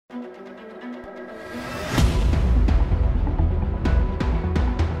Chào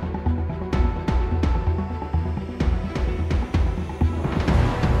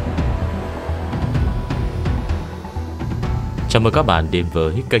mừng các bạn đến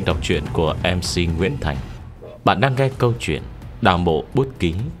với kênh đọc truyện của MC Nguyễn Thành. Bạn đang nghe câu chuyện ĐዔO Mጢ BÚT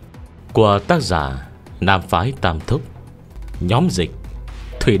KÝ của tác giả Phái Tam Thúc, nhóm dịch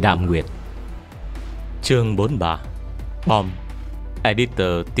Thủy Nguyệt. Chương 43. Bom.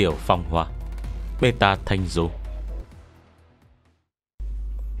 Editor Tiểu Phong Hoa, Beta Thanh Du.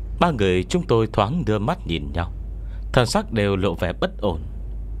 Ba người chúng tôi thoáng đưa mắt nhìn nhau, thần sắc đều lộ vẻ bất ổn.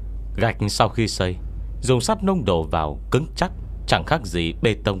 Gạch sau khi xây dùng sắt nung đổ vào cứng chắc, chẳng khác gì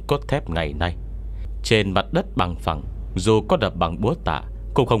bê tông cốt thép ngày nay. Trên mặt đất bằng phẳng, dù có đập bằng búa tạ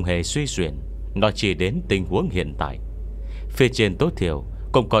cũng không hề suy xuyển. Nó chỉ đến tình huống hiện tại. Phía trên tối thiểu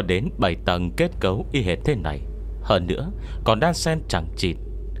cũng có đến 7 tầng kết cấu y hệt thế này. Hơn nữa còn đan xen chẳng chịt,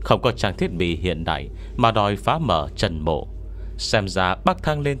 không có trang thiết bị hiện đại mà đòi phá mở trần mộ. Xem ra bắc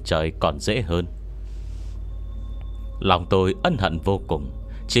thang lên trời còn dễ hơn. Lòng tôi ân hận vô cùng,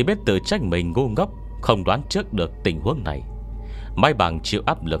 chỉ biết tự trách mình ngu ngốc, không đoán trước được tình huống này. Mái bằng chịu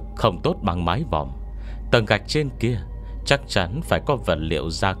áp lực không tốt bằng mái vòm. Tầng gạch trên kia chắc chắn phải có vật liệu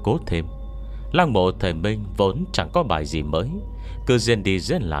gia cố thêm. Lăng mộ thời Minh vốn chẳng có bài gì mới, cứ diễn đi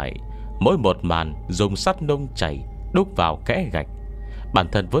diễn lại. Mỗi một màn dùng sắt nung chảy đúc vào kẽ gạch. Bản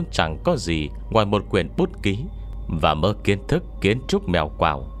thân vốn chẳng có gì ngoài một quyển bút ký và mớ kiến thức kiến trúc mèo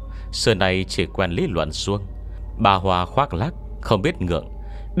quào. Xưa này chỉ quen lý luận suông, bà hoa khoác lác, không biết ngượng,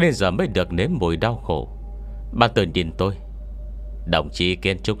 đến giờ mới được nếm mùi đau khổ. Bà tự nhìn tôi: "Đồng chí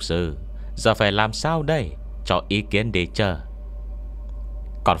kiến trúc sư, giờ phải làm sao đây? Cho ý kiến đi chờ."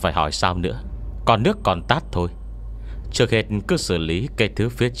 Còn phải hỏi sao nữa? Còn nước còn tát thôi. Trước hết cứ xử lý cái thứ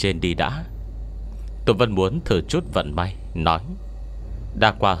phía trên đi đã. Tôi vẫn muốn thử chút vận may, nói: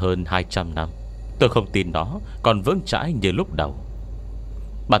 "Đã qua hơn 200 năm, tôi không tin nó còn vững chãi như lúc đầu."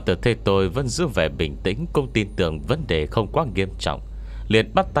 Bạn tự thấy tôi vẫn giữ vẻ bình tĩnh, cũng tin tưởng vấn đề không quá nghiêm trọng,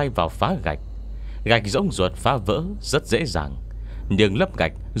 liền bắt tay vào phá gạch. Gạch rỗng ruột phá vỡ rất dễ dàng, nhưng lớp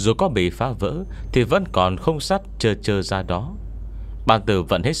gạch dù có bị phá vỡ thì vẫn còn không sắt trơ ra đó. Bạn tử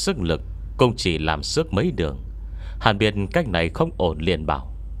vẫn hết sức lực, cũng chỉ làm xước mấy đường. Hàn biết cách này không ổn liền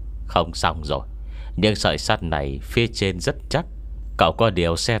bảo: "Không xong rồi, những sợi sắt này phía trên rất chắc, cậu có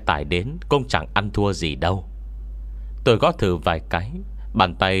điều xe tải đến cũng chẳng ăn thua gì đâu." Tôi gõ thử vài cái,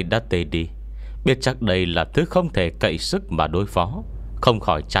 bàn tay đã tê đi. Biết chắc đây là thứ không thể cậy sức mà đối phó, không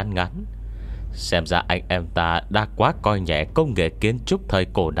khỏi chán ngán. Xem ra anh em ta đã quá coi nhẹ công nghệ kiến trúc thời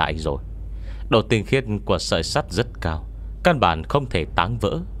cổ đại rồi. Độ tinh khiết của sợi sắt rất cao, căn bản không thể táng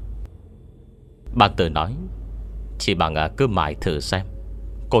vỡ. Bạn tử nói: "Chỉ bằng cứ mài thử xem.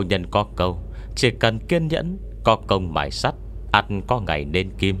 Cổ nhân có câu, chỉ cần kiên nhẫn, có công mài sắt, ắt có ngày nên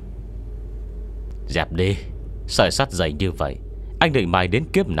kim." "Dẹp đi, sợi sắt dày như vậy, anh định mài đến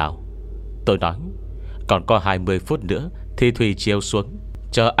kiếp nào?" Tôi nói: "Còn có 20 phút nữa thì Thủy chiều xuống,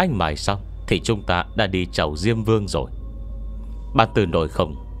 chờ anh mài xong thì chúng ta đã đi chầu Diêm Vương rồi." Bạn tử nổi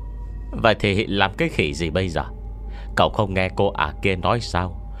không: "Vậy thì làm cái khỉ gì bây giờ? Cậu không nghe cô ả kia nói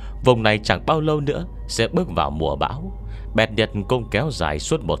sao? Vùng này chẳng bao lâu nữa sẽ bước vào mùa bão. Bẹt nhật cũng kéo dài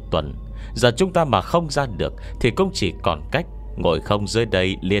suốt 1 tuần. Giờ chúng ta mà không ra được thì cũng chỉ còn cách ngồi không dưới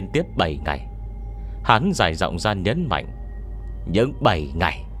đây liên tiếp 7 ngày. Hắn dài giọng ra nhấn mạnh: "Những 7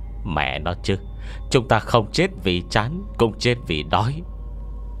 ngày, mẹ nó chứ, chúng ta không chết vì chán, cũng chết vì đói."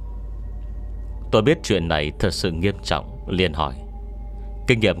 Tôi biết chuyện này thật sự nghiêm trọng, liền hỏi: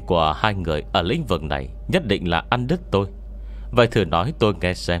 "Kinh nghiệm của hai người ở lĩnh vực này nhất định là ăn đứt tôi. Vậy thử nói tôi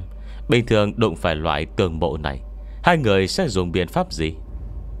nghe xem, bình thường đụng phải loại tường mộ này, hai người sẽ dùng biện pháp gì?"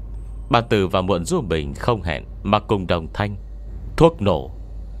 Bà Tử và Muộn Du Bình không hẹn mà cùng đồng thanh: "Thuốc nổ."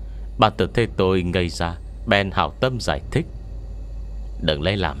 Bà Tử thấy tôi ngây ra, bèn hảo tâm giải thích: "Đừng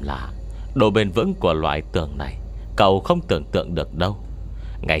lấy làm lạ, độ bền vững của loại tường này cậu không tưởng tượng được đâu.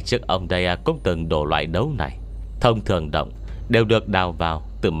 Ngày trước ông đây cũng từng đổ loại đấu này. Thông thường động đều được đào vào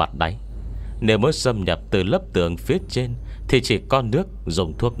từ mặt đáy. Nếu muốn xâm nhập từ lớp tường phía trên thì chỉ có nước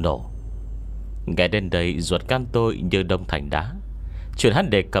dùng thuốc nổ." Nghe đến đây ruột gan tôi như đông thành đá. Chuyện hắn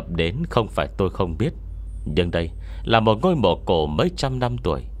đề cập đến không phải tôi không biết, nhưng đây là một ngôi mộ cổ mấy trăm năm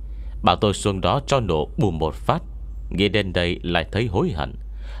tuổi. Bảo tôi xuống đó cho nổ bùm một phát, nghĩ đến đây lại thấy hối hận.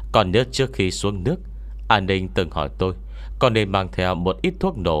 Còn nhớ trước khi xuống nước, an ninh từng hỏi tôi có nên mang theo một ít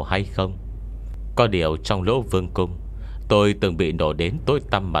thuốc nổ hay không. Có điều trong lỗ vương cung, tôi từng bị nổ đến tối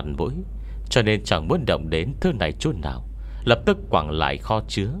tăm mặt mũi, cho nên chẳng muốn động đến thứ này chút nào. Lập tức quẳng lại kho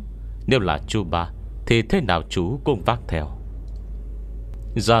chứa. Nếu là chu ba thì thế nào chú cũng vác theo.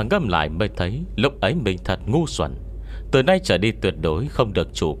 Giờ ngâm lại mới thấy lúc ấy mình thật ngu xuẩn. Từ nay trở đi tuyệt đối không được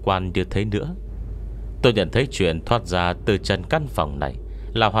chủ quan như thế nữa. Tôi nhận thấy chuyện thoát ra từ chân căn phòng này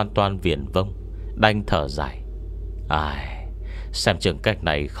là hoàn toàn viển vông, đành thở dài. Ai, xem chừng cách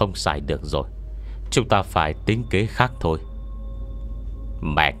này không xài được rồi. Chúng ta phải tính kế khác thôi.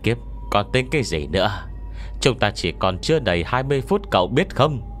 Mẹ kiếp, còn tính cái gì nữa? Chúng ta chỉ còn chưa đầy 20 phút cậu biết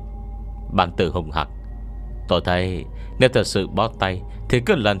không? Bàn tử hùng hặc. Tôi thấy nếu thật sự bó tay thì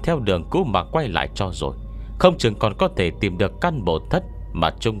cứ lần theo đường cũ mà quay lại cho rồi. Không chừng còn có thể tìm được căn mộ thất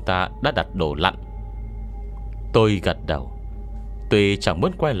mà chúng ta đã đặt đồ lặn. Tôi gật đầu. Tuy chẳng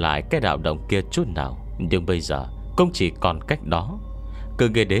muốn quay lại cái đạo động kia chút nào, nhưng bây giờ cũng chỉ còn cách đó. Cứ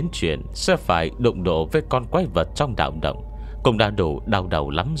nghe đến chuyện sẽ phải đụng độ với con quái vật trong đạo động cũng đã đủ đau đầu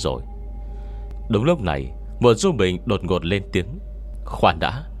lắm rồi. Đúng lúc này, một Du Bình đột ngột lên tiếng. Khoan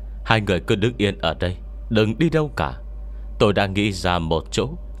đã, hai người cứ đứng yên ở đây, đừng đi đâu cả. Tôi đã nghĩ ra một chỗ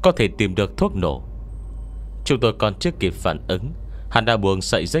có thể tìm được thuốc nổ. Chúng tôi còn chưa kịp phản ứng, hắn đã buông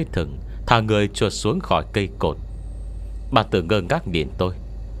sợi dây thừng, thả người trượt xuống khỏi cây cột. Bà Tử ngơ ngác nhìn tôi.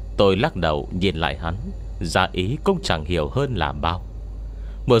 Tôi lắc đầu nhìn lại hắn, ra ý cũng chẳng hiểu hơn là bao.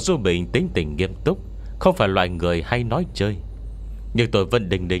 Một Du Bình tính tình nghiêm túc, không phải loại người hay nói chơi. Nhưng tôi vẫn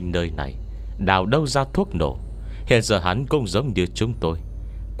đinh ninh nơi này, đào đâu ra thuốc nổ. Hiện giờ hắn cũng giống như chúng tôi,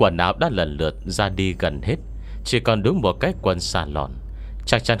 quần áo đã lần lượt ra đi gần hết, chỉ còn đúng một cái quần xà lòn,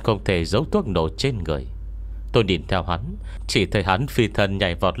 chắc chắn không thể giấu thuốc nổ trên người. Tôi nhìn theo hắn, chỉ thấy hắn phi thân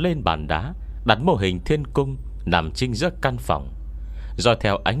nhảy vọt lên bàn đá, đặt mô hình thiên cung nằm chính giữa căn phòng. Do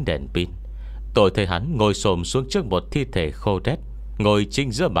theo ánh đèn pin, tôi thấy hắn ngồi xổm xuống trước một thi thể khô đét ngồi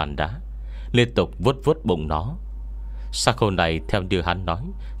chính giữa bàn đá, liên tục vuốt vuốt bụng nó. Xác khô này theo như hắn nói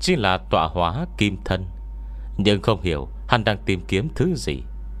chính là tọa hóa kim thân, nhưng không hiểu hắn đang tìm kiếm thứ gì.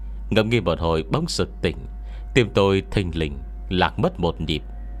 Ngẫm nghĩ một hồi bỗng sực tỉnh, tim tôi thình lình lạc mất một nhịp.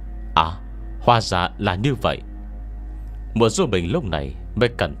 À, hóa ra là như vậy. Một Du Bình lúc này mới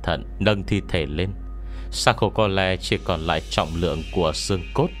cẩn thận nâng thi thể lên. Xác khô có lẽ chỉ còn lại trọng lượng của xương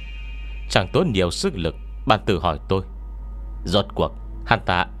cốt. Chẳng tốn nhiều sức lực, Ban Tử hỏi tôi, rốt cuộc hắn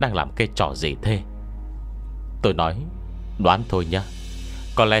ta đang làm cái trò gì thế? Tôi nói, đoán thôi nhá.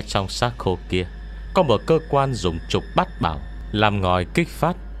 Có lẽ trong xác khô kia có một cơ quan dùng trục bát bảo làm ngòi kích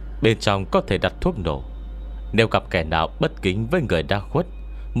phát, bên trong có thể đặt thuốc nổ. Nếu gặp kẻ nào bất kính với người đã khuất,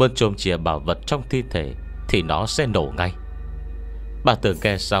 muốn trộm chìa bảo vật trong thi thể, thì nó sẽ nổ ngay. Bà Tử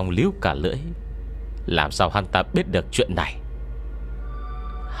nghe xong líu cả lưỡi. Làm sao hắn ta biết được chuyện này?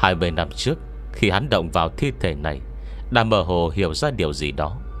 20 năm trước, khi hắn động vào thi thể này, đã mơ hồ hiểu ra điều gì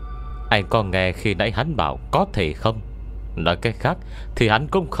đó. Anh có nghe khi nãy hắn bảo có thể không? Nói cách khác thì hắn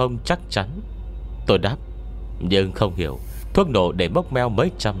cũng không chắc chắn. Tôi đáp, nhưng không hiểu thuốc nổ để bốc meo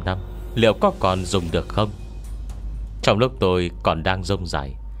mấy trăm năm liệu có còn dùng được không? Trong lúc tôi còn đang rông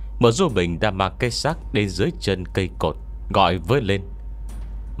dài, một Du Bình đã mang cây xác đến dưới chân cây cột, gọi với lên,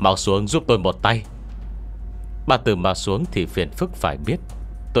 mau xuống giúp tôi một tay. Bà Tử mà xuống thì phiền phức phải biết.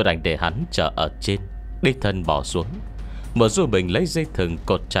 Tôi đành để hắn chờ ở trên, đích thân bỏ xuống. Một Du Bình lấy dây thừng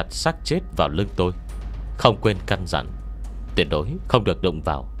cột chặt xác chết vào lưng tôi, không quên căn dặn, tuyệt đối không được động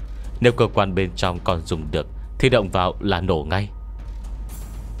vào. Nếu cơ quan bên trong còn dùng được thì động vào là nổ ngay.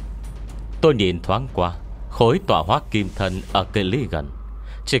 Tôi nhìn thoáng qua khối tọa hóa kim thân ở cây ly gần,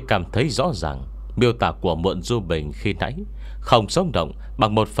 chỉ cảm thấy rõ ràng miêu tả của muộn Du Bình khi nãy không sống động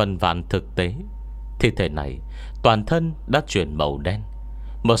bằng 1/1000 thực tế. Thi thể này toàn thân đã chuyển màu đen,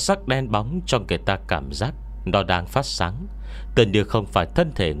 một sắc đen bóng cho người ta cảm giác nó đang phát sáng, gần như không phải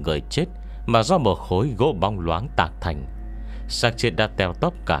thân thể người chết, mà do một khối gỗ bóng loáng tạc thành. Xác chết đã teo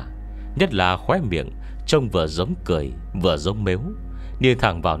tóp cả, nhất là khóe miệng trông vừa giống cười vừa giống mếu. Nhìn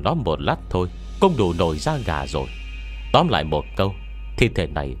thẳng vào nó một lát thôi cũng đủ nổi da gà rồi. Tóm lại một câu, thi thể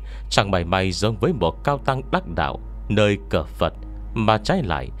này chẳng mảy may giống với một cao tăng đắc đạo nơi cờ Phật, mà trái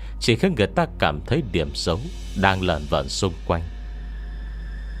lại chỉ khiến người ta cảm thấy điểm xấu đang lởn vởn xung quanh.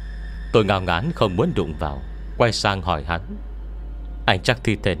 Tôi ngao ngán không muốn đụng vào, quay sang hỏi hắn, anh chắc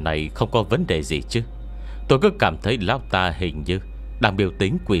thi thể này không có vấn đề gì chứ? Tôi cứ cảm thấy lão ta hình như đang biểu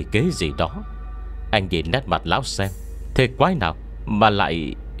tính quỷ kế gì đó. Anh nhìn nét mặt lão xem, thế quái nào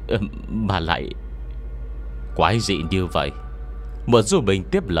mà lại quái dị như vậy? Một Du Bình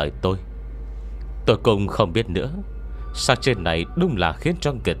tiếp lời tôi. Tôi cũng không biết nữa. Xác trên này đúng là khiến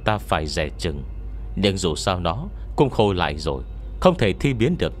cho người ta phải dè chừng, nhưng dù sao nó cũng khô lại rồi, không thể thi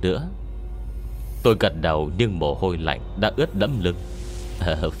biến được nữa. Tôi gật đầu nhưng mồ hôi lạnh đã ướt đẫm lưng.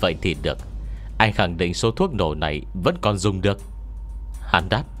 Vậy thì được. Anh khẳng định số thuốc nổ này vẫn còn dùng được? Hắn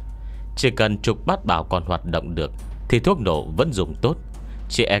đáp, chỉ cần trục bát bảo còn hoạt động được thì thuốc nổ vẫn dùng tốt,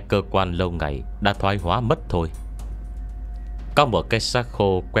 chỉ e cơ quan lâu ngày đã thoái hóa mất thôi. Có một cái xác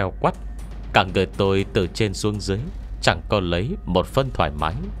khô queo quắt, cả người tôi từ trên xuống dưới chẳng có lấy một phân thoải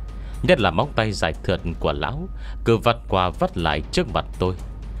mái. Nhất là móng tay dài thượt của lão cứ vắt qua vắt lại trước mặt tôi,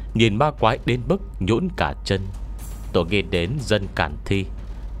 nhìn ma quái đến mức nhũn cả chân. Tôi nghĩ đến dân Cản Thi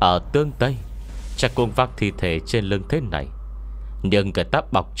ở Tương Tây, chắc cũng vác thi thể trên lưng thế này, nhưng người ta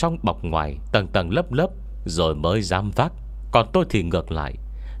bọc trong bọc ngoài, tầng tầng lớp lớp rồi mới dám vác. Còn tôi thì ngược lại,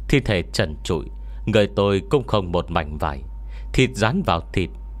 thi thể trần trụi, người tôi cũng không một mảnh vải, thịt dán vào thịt.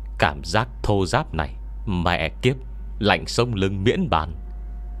 Cảm giác thô ráp này, mẹ kiếp, lạnh sống lưng miễn bàn.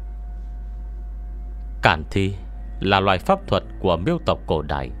 Cản thi là loại pháp thuật của miêu tộc cổ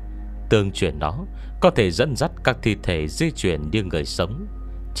đại. Tương truyền nó có thể dẫn dắt các thi thể di chuyển như người sống.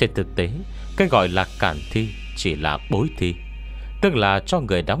 Trên thực tế, cái gọi là cản thi chỉ là bối thi, tức là cho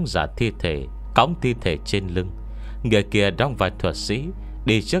người đóng giả thi thể cõng thi thể trên lưng. Người kia đóng vai thuật sĩ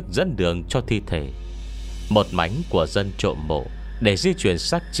đi trước dẫn đường cho thi thể. Một mảnh của dân trộm mộ để di chuyển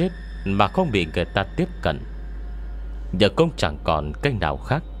xác chết mà không bị người ta tiếp cận. Giờ cũng chẳng còn cách nào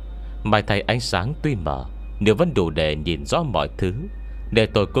khác. Mai thay ánh sáng tuy mờ, nếu vẫn đủ để nhìn rõ mọi thứ, để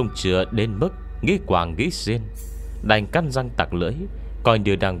tôi cũng chưa đến mức nghĩ quàng nghĩ xiên, đành cắn răng tặc lưỡi, coi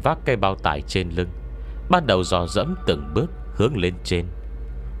như đang vác cây bao tải trên lưng, bắt đầu dò dẫm từng bước hướng lên trên.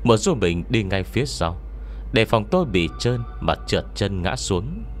 Một du mình đi ngay phía sau, để phòng tôi bị trơn mà trượt chân ngã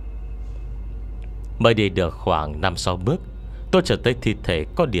xuống. Mới đi được khoảng 5-6 bước, tôi chợt thấy thi thể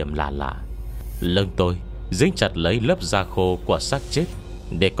có điểm lạ lạ. Lưng tôi dính chặt lấy lớp da khô của xác chết,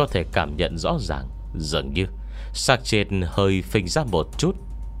 để có thể cảm nhận rõ ràng. Dường như xác chết hơi phình ra một chút.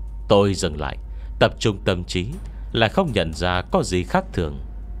 Tôi dừng lại, tập trung tâm trí, lại không nhận ra có gì khác thường.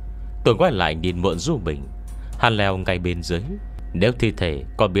 Tôi quay lại nhìn muộn du mình. Hắn leo ngay bên dưới. Nếu thi thể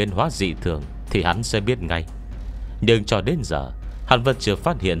có biến hóa dị thường thì hắn sẽ biết ngay. Nhưng cho đến giờ hắn vẫn chưa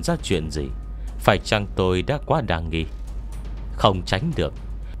phát hiện ra chuyện gì. Phải chăng tôi đã quá đa nghi? Không tránh được,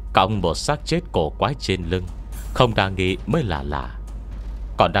 cõng một xác chết cổ quái trên lưng, không đa nghi mới là lạ.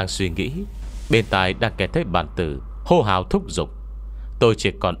 Còn đang suy nghĩ, bên tai đang nghe thấy bản tử hô hào thúc giục. Tôi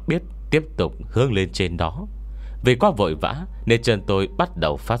chỉ còn biết tiếp tục hướng lên trên đó. Vì quá vội vã nên chân tôi bắt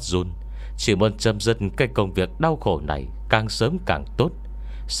đầu phát run, chỉ muốn chấm dứt cái công việc đau khổ này càng sớm càng tốt.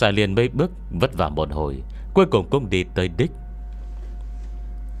 Xài liền mấy bước, vất vả một hồi, cuối cùng cũng đi tới đích.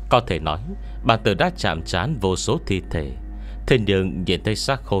 Có thể nói bản tử đã chạm trán vô số thi thể, thế nhưng nhìn thấy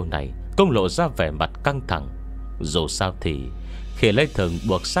xác khô này cũng lộ ra vẻ mặt căng thẳng. Dù sao thì khi lấy thừng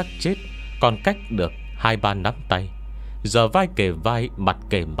buộc xác chết còn cách được 2-3 nắm tay, giờ vai kề vai, mặt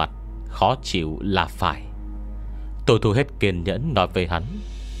kề mặt, khó chịu là phải. Tôi thu hết kiên nhẫn nói với hắn: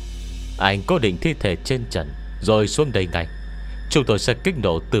 anh cố định thi thể trên trần rồi xuống đây ngay. Chúng tôi sẽ kích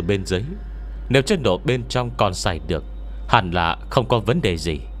nổ từ bên dưới. Nếu chất nổ bên trong còn xài được, hẳn là không có vấn đề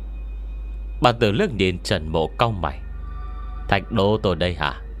gì. Bà tử liếc nhìn Trần Mộ cau mày: thạch đố tôi đây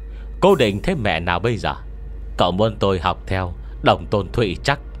hả? Cố định thế mẹ nào bây giờ? Cậu muốn tôi học theo Đồng Tôn Thủy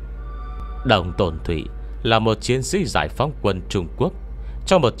chắc? Đồng Tôn Thủy là một chiến sĩ giải phóng quân Trung Quốc.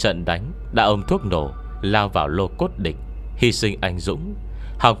 Trong một trận đánh đã ôm thuốc nổ lao vào lô cốt địch, hy sinh anh dũng.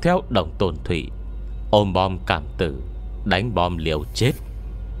 Học theo Đồng Tôn Thủy, ôm bom cảm tử, đánh bom liều chết.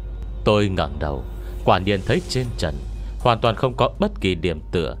 Tôi ngẩng đầu, quả nhiên thấy trên trần hoàn toàn không có bất kỳ điểm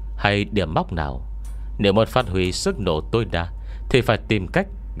tựa hay điểm móc nào. Nếu muốn phát huy sức nổ tối đa thì phải tìm cách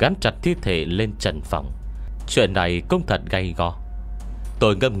gắn chặt thi thể lên trần phòng. Chuyện này cũng thật gay go.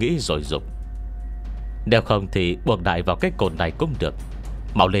 Tôi ngẫm nghĩ rồi dục: nếu không thì buộc đại vào cái cột này cũng được.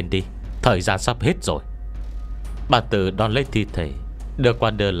 Mau lên đi, thời gian sắp hết rồi. Bà tử đón lấy thi thể, đưa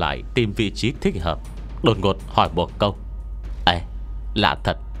qua đưa lại tìm vị trí thích hợp, đột ngột hỏi một câu: ê, lạ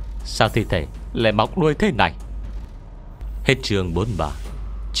thật, sao thi thể lại mọc đuôi thế này? Hết chương 43.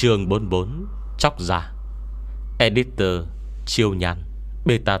 Chương 44: chóc da. Editor Triêu, Nhan,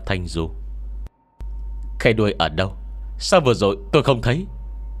 Beta Thanh Du. Khe đuôi ở đâu? Sao vừa rồi tôi không thấy?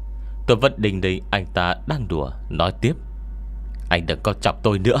 Tôi vẫn đình đình anh ta đang đùa, nói tiếp: anh đừng có chọc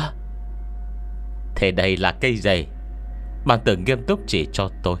tôi nữa. Thế đây là cây gì? Bạn tử nghiêm túc chỉ cho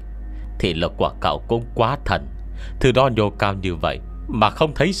tôi: thị lực của cậu cũng quá thần, thứ đo nhô cao như vậy mà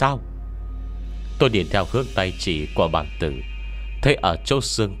không thấy sao? Tôi nhìn theo hướng tay chỉ của bạn tử, thấy ở chỗ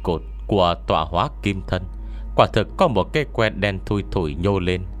xương cột của tọa hóa kim thân quả thực có một cái que đen thui thủi nhô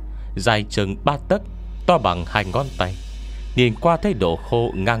lên, dài chừng 3 tấc, to bằng 2 ngón tay. Nhìn qua thấy độ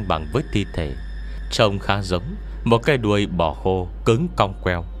khô ngang bằng với thi thể, trông khá giống một cái đuôi bò khô cứng cong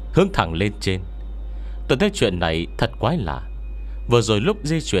queo hướng thẳng lên trên. Tôi thấy chuyện này thật quái lạ. Vừa rồi lúc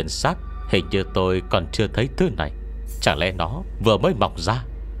di chuyển xác, hình như tôi còn chưa thấy thứ này. Chẳng lẽ nó vừa mới mọc ra?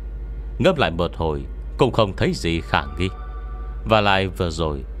 Ngấp lại một hồi cũng không thấy gì khả nghi. Và lại vừa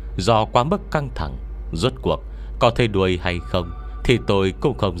rồi do quá mức căng thẳng, rốt cuộc có thấy đuôi hay không thì tôi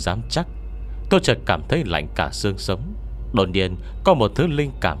cũng không dám chắc. Tôi chợt cảm thấy lạnh cả xương sống. Đột nhiên có một thứ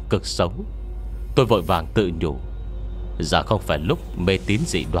linh cảm cực xấu. Tôi vội vàng tự nhủ, giờ không phải lúc mê tín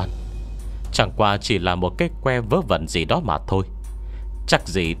dị đoan, chẳng qua chỉ là một cái que vớ vẩn gì đó mà thôi. Chắc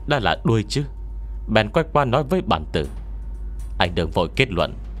gì đã là đuôi chứ. Bèn quay qua nói với bản tử, anh đừng vội kết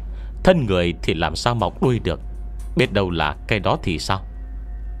luận. Thân người thì làm sao mọc đuôi được, biết đâu là cái đó thì sao.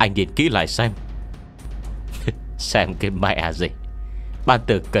 Anh nhìn kỹ lại xem. Xem cái mẹ gì. Bản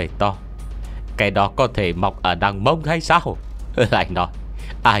tử cười to, cái đó có thể mọc ở đằng mông hay sao? Lại nói,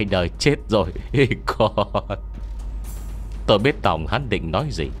 ai đời chết rồi con. Tôi biết tổng hắn định nói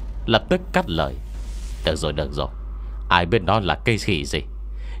gì, lập tức cắt lời. Được rồi, ai biết nó là cây khỉ gì.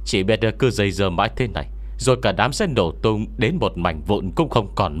 Chỉ biết cứ dây dưa mãi thế này, rồi cả đám sẽ nổ tung đến một mảnh vụn cũng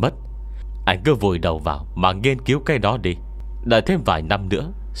không còn mất. Anh cứ vùi đầu vào mà nghiên cứu cái đó đi. Đợi thêm vài năm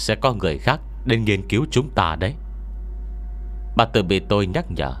nữa sẽ có người khác đến nghiên cứu chúng ta đấy. Bà tự bị tôi nhắc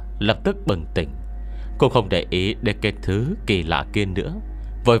nhở, lập tức bừng tỉnh. Cô không để ý đến cái thứ kỳ lạ kia nữa,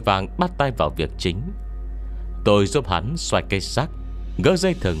 vội vàng bắt tay vào việc chính. Tôi giúp hắn xoay cây xác, gỡ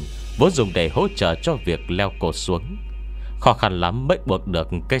dây thừng vốn dùng để hỗ trợ cho việc leo cột xuống. Khó khăn lắm mới buộc được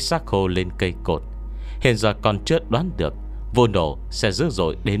cây xác khô lên cây cột. Hiện giờ còn chưa đoán được vụ nổ sẽ dữ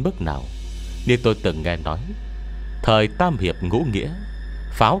dội đến mức nào. Như tôi từng nghe nói, thời Tam Hiệp Ngũ Nghĩa,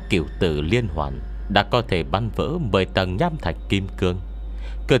 pháo cửu tử liên hoàn đã có thể bắn vỡ 10 tầng nham thạch kim cương.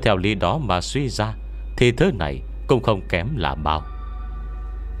 Cứ theo lý đó mà suy ra thì thứ này cũng không kém là bao.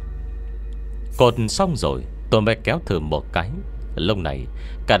 Cột xong rồi, tôi mới kéo thử một cái. Lúc này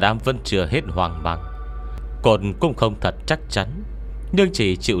cả đám vẫn chưa hết hoang mang. Cột cũng không thật chắc chắn, nhưng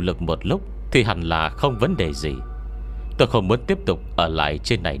chỉ chịu lực một lúc thì hẳn là không vấn đề gì. Tôi không muốn tiếp tục ở lại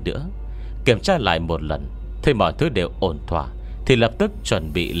trên này nữa. Kiểm tra lại một lần, thấy mọi thứ đều ổn thỏa thì lập tức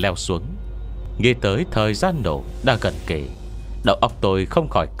chuẩn bị leo xuống. Nghĩ tới thời gian nổ đang gần kề, đầu óc tôi không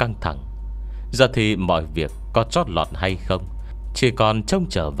khỏi căng thẳng. Giờ thì mọi việc có chót lọt hay không chỉ còn trông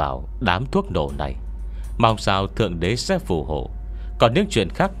chờ vào đám thuốc nổ này. Mong sao Thượng Đế sẽ phù hộ, còn những chuyện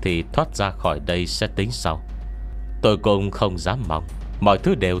khác thì thoát ra khỏi đây sẽ tính sau. Tôi cũng không dám mong mọi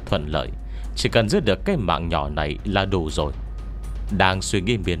thứ đều thuận lợi, chỉ cần giữ được cái mạng nhỏ này là đủ rồi. Đang suy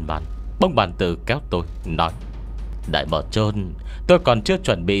nghĩ miên man, bỗng bàn tử kéo tôi nói, đại bờ trơn, tôi còn chưa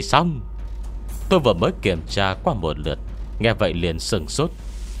chuẩn bị xong. Tôi vừa mới kiểm tra qua một lượt, nghe vậy liền sừng sốt.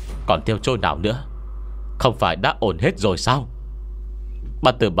 Còn theo chỗ nào nữa? Không phải đã ổn hết rồi sao?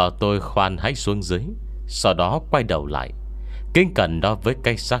 Bà tử bảo tôi khoan hãy xuống dưới, sau đó quay đầu lại, kính cẩn đó với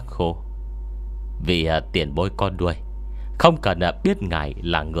cây xác khô. Vì tiền bối con đuôi, không cần biết ngài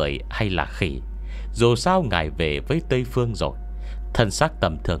là người hay là khỉ, dù sao ngài về với Tây Phương rồi. Thân xác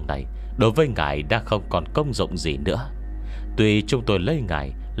tầm thường này đối với ngài đã không còn công dụng gì nữa. Tuy chúng tôi lấy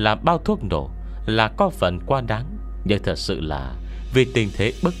ngài làm bao thuốc nổ là có phần quá đáng, nhưng thật sự là vì tình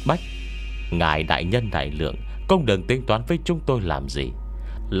thế bức bách. Ngài đại nhân đại lượng, không đừng tính toán với chúng tôi làm gì.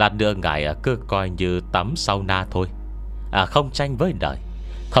 Lát nữa ngài cứ coi như tắm sauna thôi, không tranh với đời,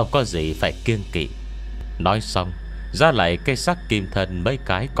 không có gì phải kiêng kỵ. Nói xong ra lại cây xác kim thân mấy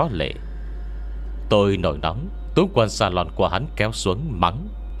cái có lệ. Tôi nổi nóng túm quần salon của hắn kéo xuống mắng,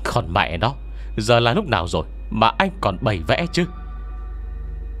 còn mẹ nó, giờ là lúc nào rồi mà anh còn bày vẽ chứ.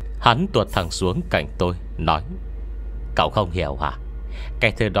 Hắn tuột thẳng xuống cạnh tôi nói, cậu không hiểu hả?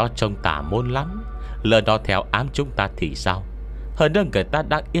 Cái thứ đó trông tà môn lắm, lỡ đó theo ám chúng ta thì sao? Hơn nữa người ta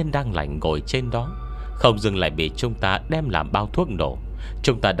đang yên đang lành ngồi trên đó, không dừng lại bị chúng ta đem làm bao thuốc nổ.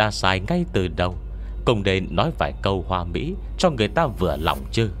 Chúng ta đã sai ngay từ đầu, cùng đến nói vài câu hoa mỹ cho người ta vừa lòng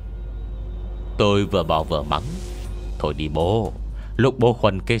chứ. Tôi vừa bỏ vừa mắng, thôi đi bố, lúc bố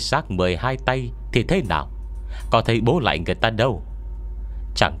khuân cây xác 12 tay thì thế nào? Có thấy bố lại người ta đâu.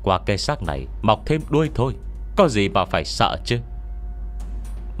 Chẳng qua cây xác này mọc thêm đuôi thôi, có gì mà phải sợ chứ.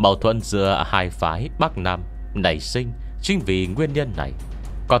 Mâu thuẫn giữa hai phái Bắc Nam nảy sinh chính vì nguyên nhân này.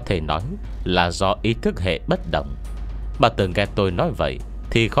 Có thể nói là do ý thức hệ bất đồng. Bà từng nghe tôi nói vậy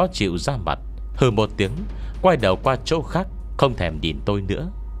thì khó chịu ra mặt, hừ một tiếng, quay đầu qua chỗ khác, không thèm nhìn tôi nữa.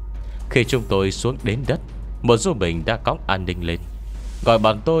 Khi chúng tôi xuống đến đất, một du bình đã cõng an ninh lên, gọi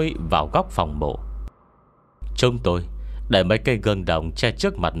bọn tôi vào góc phòng mộ. Chúng tôi để mấy cây gương đồng che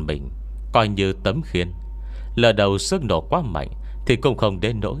trước mặt mình, coi như tấm khiên. Lỡ đầu sức nổ quá mạnh thì cũng không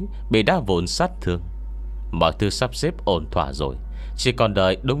đến nỗi bị đá vụn sát thương. Mọi thứ sắp xếp ổn thỏa rồi, chỉ còn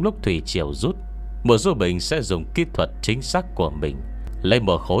đợi đúng lúc thủy triều rút, một du bình sẽ dùng kỹ thuật chính xác của mình lấy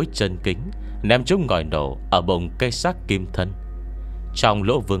một khối chân kính ném chúng ngòi nổ ở bụng cây xác kim thân. Trong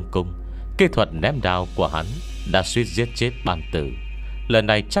lỗ vương cung, kỹ thuật ném đao của hắn đã suýt giết chết ban tử. Lần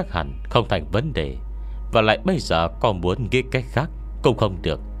này chắc hẳn không thành vấn đề. Và lại bây giờ còn muốn nghĩ cách khác cũng không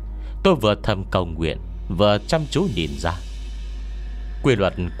được. Tôi vừa thầm cầu nguyện, vừa chăm chú nhìn ra. Quy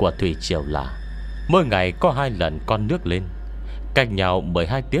luật của thủy triều là Mỗi ngày có 2 lần con nước lên, cách nhau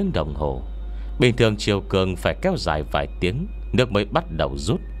 12 tiếng đồng hồ. Bình thường chiều cường phải kéo dài vài tiếng nước mới bắt đầu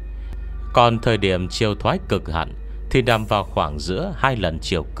rút. Còn thời điểm chiều thoái cực hạn thì nằm vào khoảng giữa 2 lần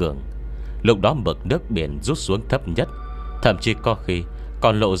chiều cường. Lúc đó mực nước biển rút xuống thấp nhất, thậm chí có khi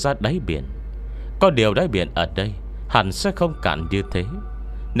còn lộ ra đáy biển. Có điều đáy biển ở đây hẳn sẽ không cạn như thế,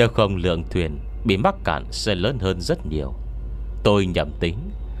 nếu không lượng thuyền bị mắc cạn sẽ lớn hơn rất nhiều. Tôi nhầm tính,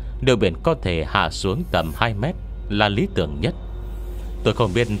 nước biển có thể hạ xuống tầm 2 mét là lý tưởng nhất. Tôi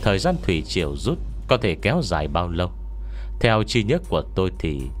không biết thời gian thủy triều rút có thể kéo dài bao lâu. Theo trí nhớ của tôi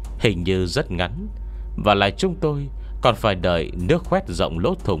thì hình như rất ngắn. Và lại chúng tôi còn phải đợi nước khoét rộng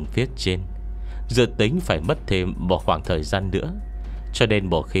lỗ thủng phía trên. Dự tính phải mất thêm một khoảng thời gian nữa, cho nên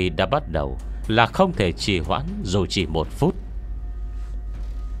một khi đã bắt đầu là không thể trì hoãn dù chỉ 1 phút.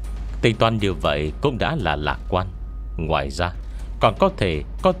 Tính toán như vậy cũng đã là lạc quan. Ngoài ra còn có thể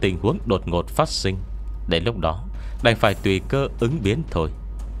có tình huống đột ngột phát sinh. Đến lúc đó đành phải tùy cơ ứng biến thôi.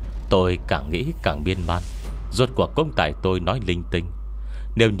 Tôi càng nghĩ càng miên man. Rốt cuộc cũng tại tôi nói linh tinh.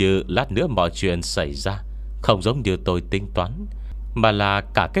 Nếu như lát nữa mọi chuyện xảy ra không giống như tôi tính toán, mà là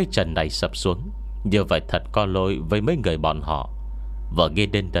cả cái trần này sập xuống, như vậy thật có lỗi với mấy người bọn họ. Vừa nghe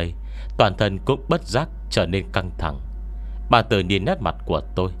đến đây, toàn thân cũng bất giác trở nên căng thẳng. Bà Tử nhìn nét mặt của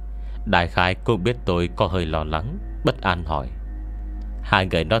tôi, đại khái cũng biết tôi có hơi lo lắng, bất an hỏi: "Hai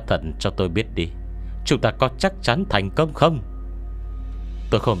người nói thật cho tôi biết đi, chúng ta có chắc chắn thành công không?"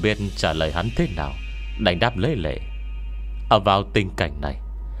 Tôi không biết trả lời hắn thế nào, đành đáp lấy lệ: "Ở vào tình cảnh này,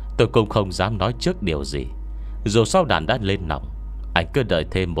 tôi cũng không dám nói trước điều gì. Dù sao đàn đã lên nòng, anh cứ đợi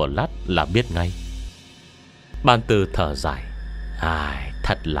thêm một lát là biết ngay." Ban Tử thở dài: "Ai,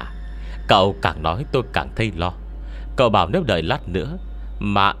 thật là, cậu càng nói tôi càng thấy lo. Cậu bảo nếu đợi lát nữa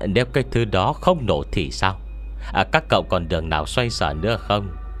mà nếu cái thứ đó không nổ thì sao? Các cậu còn đường nào xoay sở nữa không?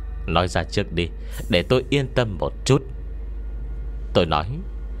 Nói ra trước đi, để tôi yên tâm một chút." Tôi nói: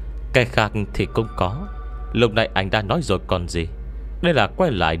 "Cái khác thì cũng có. Lúc này anh đã nói rồi còn gì. Đây là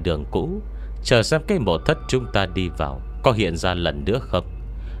quay lại đường cũ, chờ xem cái mộ thất chúng ta đi vào có hiện ra lần nữa không.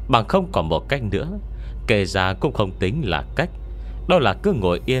 Bằng không còn một cách nữa, kể ra cũng không tính là cách. Đó là cứ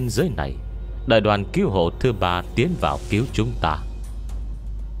ngồi yên dưới này, đợi đoàn cứu hộ thứ 3 tiến vào cứu chúng ta."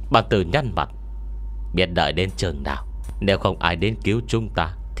 Bà Tử nhăn mặt: "Biết đợi đến chừng nào? Nếu không ai đến cứu chúng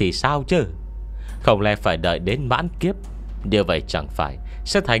ta thì sao chứ? Không lẽ phải đợi đến mãn kiếp? Như vậy chẳng phải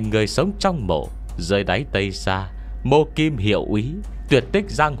sẽ thành người sống trong mộ, dưới đáy Tây Sa, mô kim hiệu úy, tuyệt tích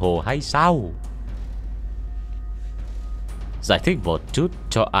giang hồ hay sao?" Giải thích một chút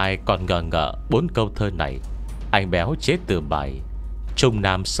cho ai còn ngờ ngợ 4 câu thơ này, anh béo chế từ bài Trung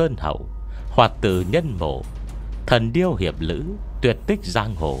Nam Sơn Hậu, Hoạt Tử Nhân Mộ, Thần Điêu Hiệp Lữ, Tuyệt Tích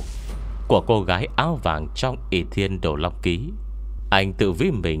Giang Hồ của cô gái áo vàng trong Ỷ Thiên Đồ Long Ký. Anh tự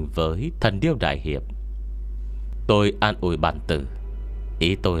ví mình với thần điêu đại hiệp. Tôi an ủi Bàn Tử: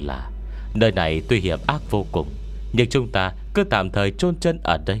 "Ý tôi là nơi này tuy hiểm ác vô cùng, nhưng chúng ta cứ tạm thời chôn chân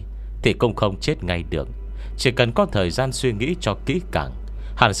ở đây thì cũng không chết ngay được. Chỉ cần có thời gian suy nghĩ cho kỹ càng,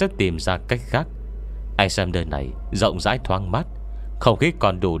 hẳn sẽ tìm ra cách khác. Anh xem nơi này rộng rãi thoáng mát, không khí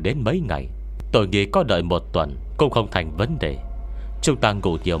còn đủ đến mấy ngày. Tôi nghĩ có đợi 1 tuần cũng không thành vấn đề. Chúng ta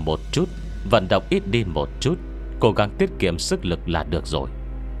ngủ nhiều một chút, vận động ít đi một chút, cố gắng tiết kiệm sức lực là được rồi."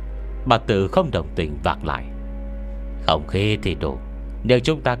 Bà Tử không đồng tình vạc lại: "Không khí thì đủ, nhưng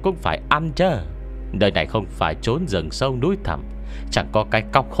chúng ta cũng phải ăn chứ. Nơi này không phải trốn rừng sâu núi thẳm, chẳng có cái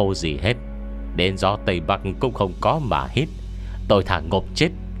cóc khô gì hết. Đến gió Tây Bắc cũng không có mà hít. Tôi thà ngộp chết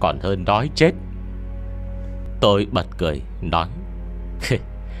còn hơn đói chết." Tôi bật cười nói: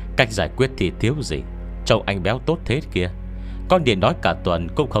 "Cách giải quyết thì thiếu gì. Trông anh béo tốt thế kia, con điện đói cả tuần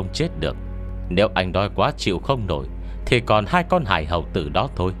cũng không chết được. Nếu anh đói quá chịu không nổi thì còn 2 con hải hầu tử đó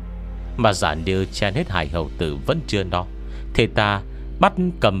thôi. Mà giả như chen hết hải hầu tử vẫn chưa no thì ta bắt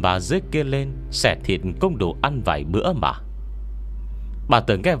cầm bà dưới kia lên, xẻ thịt cũng đủ ăn vài bữa mà." Bà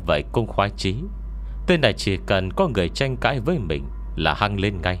Tử nghe vậy cũng khoái chí. Tên này chỉ cần có người tranh cãi với mình là hăng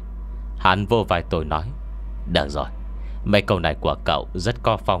lên ngay. Hắn vô vai tôi nói: "Được rồi, mấy câu này của cậu rất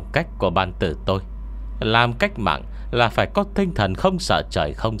có phong cách của Ban Tử tôi. Làm cách mạng là phải có tinh thần không sợ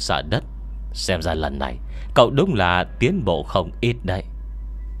trời không sợ đất. Xem ra lần này cậu đúng là tiến bộ không ít đấy."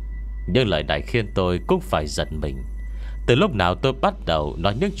 Nhưng lời này khiến tôi cũng phải giật mình. Từ lúc nào tôi bắt đầu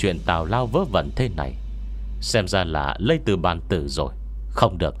nói những chuyện tào lao vớ vẩn thế này? Xem ra là lấy từ Bàn Tử rồi.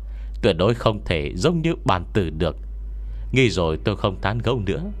 Không được, tuyệt đối không thể giống như Bàn Tử được. Nghĩ rồi tôi không tán gẫu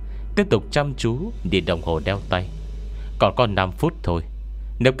nữa, tiếp tục chăm chú nhìn đồng hồ đeo tay. Còn có 5 phút thôi.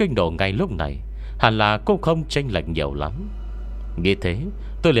 Nếu kích nổ ngay lúc này, hẳn là cũng không chênh lệch nhiều lắm. Nghĩ thế,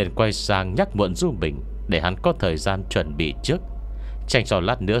 tôi liền quay sang nhắc Muộn Du mình, để hắn có thời gian chuẩn bị trước, tránh cho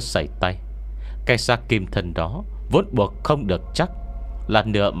lát nữa xảy tay. Cái xác kim thân đó vốn buộc không được chắc. Lát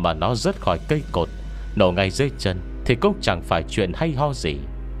nữa mà nó rớt khỏi cây cột, nổ ngay dưới chân, thì cũng chẳng phải chuyện hay ho gì.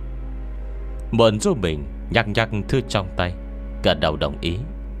 Muộn Du Bình nhắc nhắc thư trong tay, gật đầu đồng ý.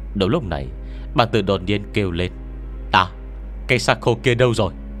 Đúng lúc này bà Tử đột nhiên kêu lên: À, cây xác khô kia đâu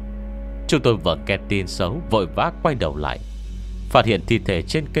rồi? Chúng tôi vừa nghe tin xấu, vội vã quay đầu lại, phát hiện thi thể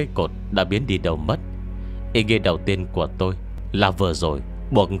trên cây cột đã biến đi đâu mất. Ý nghĩa đầu tiên của tôi là vừa rồi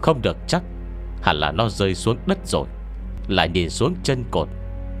buộc không được chắc, hẳn là nó rơi xuống đất rồi. Lại nhìn xuống chân cột,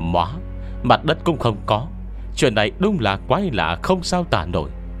 móa, mặt đất cũng không có. Chuyện này đúng là quái lạ không sao tả nổi.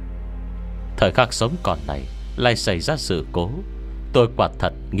 Thời khắc sống còn này lại xảy ra sự cố, tôi quả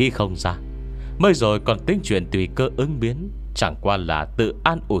thật nghĩ không ra. Mới rồi còn tính chuyện tùy cơ ứng biến, chẳng qua là tự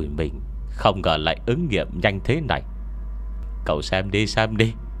an ủi mình, không ngờ lại ứng nghiệm nhanh thế này. Cậu xem đi,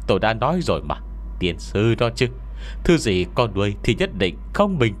 tôi đã nói rồi mà, tiên sư đó chứ. Thứ gì con đuôi thì nhất định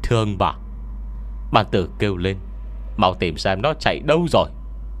không bình thường mà. Bàn Tử kêu lên: Mau tìm xem nó chạy đâu rồi.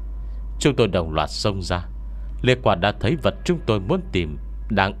 Chúng tôi đồng loạt xông ra. Liên quan đã thấy vật chúng tôi muốn tìm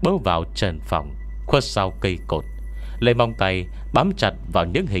đang bấu vào trần phòng, khuất sau cây cột, lấy móng tay bám chặt vào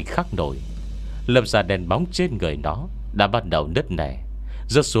những hình khắc nổi. Lâm ra đèn bóng trên người nó đã bắt đầu nứt nẻ,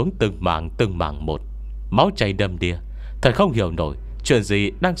 rớt xuống từng mảng một. Máu chảy đầm đìa. Thật không hiểu nổi chuyện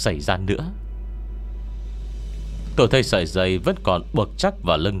gì đang xảy ra nữa. Tôi thấy sợi dây vẫn còn buộc chắc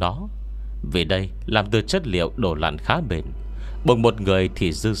vào lưng nó, vì đây làm từ chất liệu đổ lặn khá bền. Buộc một người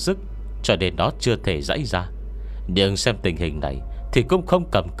thì dư sức, cho nên nó chưa thể giãy ra. Nhưng xem tình hình này thì cũng không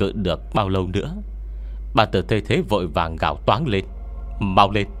cầm cự được bao lâu nữa. Bà Tử thấy thế vội vàng gào toáng lên: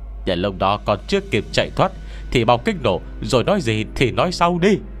 Mau lên, để lúc đó còn chưa kịp chạy thoát thì mau kích nổ, rồi nói gì thì nói sau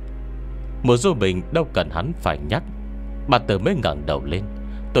đi. Mùa Du Bình đâu cần hắn phải nhắc. Bà Tử mới ngẩng đầu lên.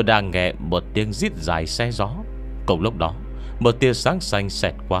 Tôi đang nghe một tiếng rít dài xe gió. Cùng lúc đó một tia sáng xanh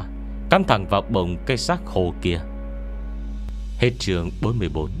xẹt qua, cắm thẳng vào bụng cây xác khô kia. Hết chương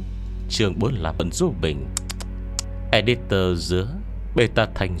 44. Chương 45. Muộn Du Bình. Editor giữa Beta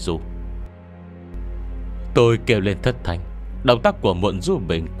Thanh Du. Tôi kêu lên thất thanh. Động tác của Muộn Du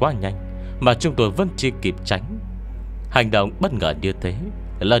Bình quá nhanh mà chúng tôi vẫn chưa kịp tránh. Hành động bất ngờ như thế,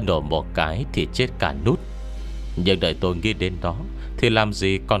 lần nổ một cái thì chết cả nút. Nhưng đợi tôi nghĩ đến đó thì làm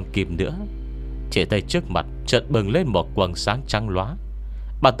gì còn kịp nữa. Chỉ thấy trước mặt chợt bừng lên một quầng sáng trắng lóa.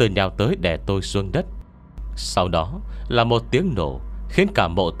 Bà Tử nhào tới đè tôi xuống đất. Sau đó là một tiếng nổ khiến cả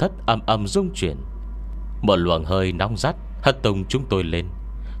mộ thất ầm ầm rung chuyển. Một luồng hơi nóng rát hất tung chúng tôi lên.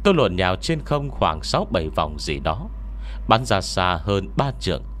 Tôi lộn nhào trên không khoảng 6-7 vòng gì đó, bắn ra xa hơn 3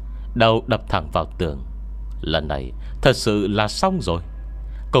 trượng, đầu đập thẳng vào tường. Lần này thật sự là xong rồi.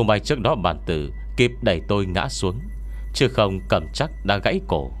 Cùng may trước đó bàn Tử kịp đẩy tôi ngã xuống, chứ không cầm chắc đã gãy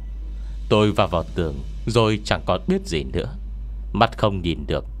cổ. Tôi vào tường rồi chẳng còn biết gì nữa. Mắt không nhìn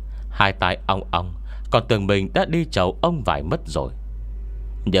được, hai tai ong ong, còn tưởng mình đã đi chầu ông vải mất rồi.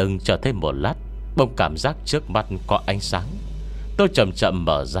 Nhưng chờ thêm một lát, bỗng cảm giác trước mắt có ánh sáng. Tôi chậm chậm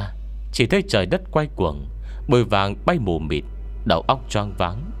mở ra, chỉ thấy trời đất quay cuồng, bụi vàng bay mù mịt, đầu óc choáng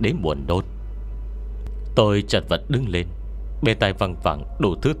váng đến buồn nôn. Tôi chật vật đứng lên, bên tai văng vẳng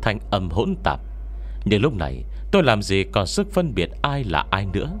đủ thứ thanh âm hỗn tạp. Nhưng lúc này tôi làm gì còn sức phân biệt ai là ai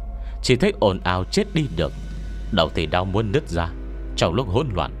nữa, chỉ thấy ồn ào chết đi được. Đầu thì đau muốn nứt ra. Trong lúc hỗn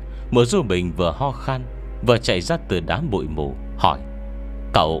loạn, Muộn Du Bình vừa ho khan vừa chạy ra từ đám bụi mù, hỏi: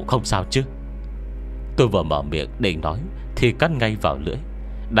 Cậu không sao chứ? Tôi vừa mở miệng định nói thì cắt ngay vào lưỡi,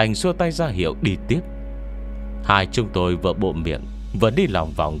 đành xua tay ra hiệu đi tiếp. Hai chúng tôi vừa bộ miệng vừa đi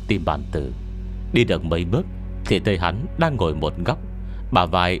lòng vòng tìm bàn Tử. Đi được mấy bước thì thấy hắn đang ngồi một góc, bả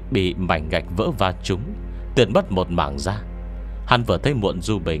vai bị mảnh gạch vỡ va trúng, tượt mất một mảng da. Hắn vừa thấy Muộn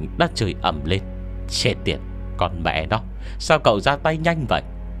Du Bình đã chửi ầm lên: Chết tiệt, con mẹ nó, sao cậu ra tay nhanh vậy?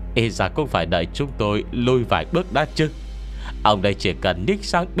 Ê ra cũng phải đợi chúng tôi lùi vài bước đã chứ. Ông đây chỉ cần nhích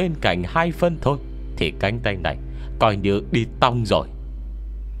sang bên cạnh 2 phân thôi thì cánh tay này coi như đi tong rồi.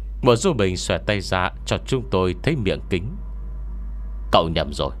 Muộn Du Bình xòe tay ra cho chúng tôi thấy miệng kính: Cậu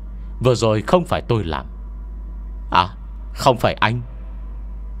nhầm rồi, vừa rồi không phải tôi làm. À, không phải anh?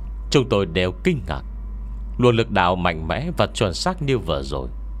 Chúng tôi đều kinh ngạc. Luồng lực đạo mạnh mẽ và chuẩn xác như vừa rồi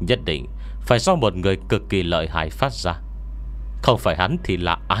nhất định phải do một người cực kỳ lợi hại phát ra. Không phải hắn thì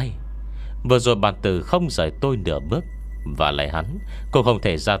là ai? Vừa rồi bàn Tử không rời tôi nửa bước, và lại hắn cũng không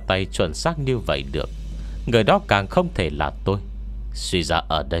thể ra tay chuẩn xác như vậy được. Người đó càng không thể là tôi. Suy ra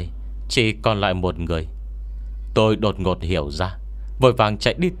ở đây chỉ còn lại một người. Tôi đột ngột hiểu ra, vội vàng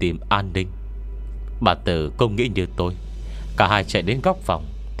chạy đi tìm an ninh. Bà Tử cũng nghĩ như tôi. Cả hai chạy đến góc phòng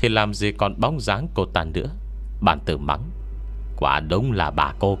thì làm gì còn bóng dáng cô ta nữa. Bà Tử mắng: Quả đúng là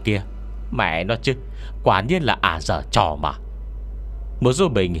bà cô kia, mẹ nó chứ, quả nhiên là giở trò mà. Mùa Du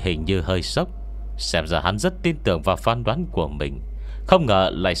Bình hình như hơi sốc, Xem ra hắn rất tin tưởng vào phán đoán của mình, không ngờ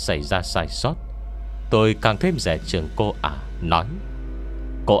lại xảy ra sai sót. Tôi càng thêm rẻ chừng cô ả, nói: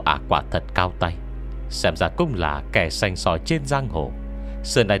 Cô ả quả thật cao tay, xem ra cũng là kẻ xanh sỏi trên giang hồ.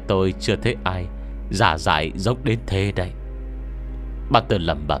 Xưa nay tôi chưa thấy ai giả dại giống đến thế đây. Bà Tư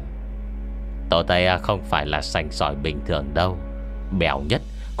lẩm bẩm: Tôi thấy không phải là xanh sỏi bình thường đâu, bèo nhất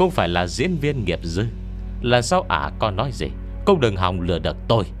cũng phải là diễn viên nghiệp dư. Lần sau ả còn nói gì cũng đừng hòng lừa được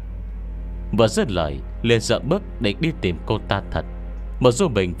tôi. Vừa dứt lời liền dậm bước định đi tìm cô ta thật. Một Du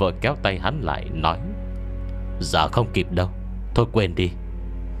Bình vội kéo tay hắn lại, nói: Giờ không kịp đâu, thôi quên đi.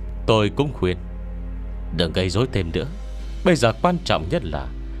 Tôi cũng khuyên: Đừng gây rối thêm nữa, bây giờ quan trọng nhất là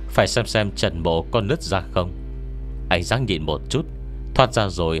phải xem trần mộ có nứt ra không. Anh ráng nhịn một chút, thoát ra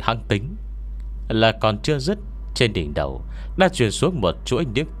rồi hăng tính. Là còn chưa dứt, trên đỉnh đầu đã truyền xuống một chuỗi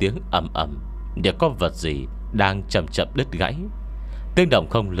những tiếng ầm ầm, để có vật gì đang chậm chậm đứt gãy. Tiếng động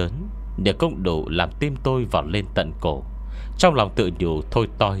không lớn, nhưng cũng đủ làm tim tôi vọt lên tận cổ. Trong lòng tự nhủ thôi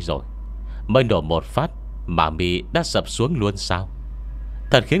toi rồi, mới nổ một phát mà mi đã sập xuống luôn sao?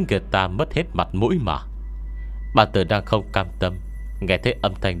 Thật khiến người ta mất hết mặt mũi mà. Bà Tử đang không cam tâm, nghe thấy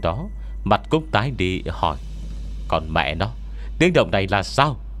âm thanh đó, mặt cũng tái đi, hỏi: Còn mẹ nó, tiếng động này là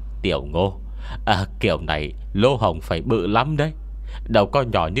sao? Tiểu Ngô, kiểu này lỗ hổng phải bự lắm đấy, đâu có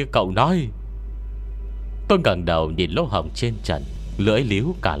nhỏ như cậu nói. Tôi ngẩng đầu nhìn lỗ hổng trên trần, lưỡi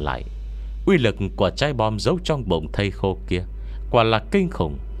líu cả lại. Uy lực của trái bom giấu trong bụng thây khô kia quả là kinh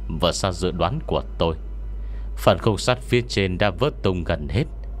khủng, vượt xa dự đoán của tôi. Phần khung sắt phía trên đã vỡ tung gần hết,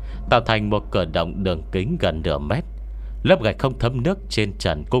 tạo thành một cửa động đường kính gần nửa mét. Lớp gạch không thấm nước trên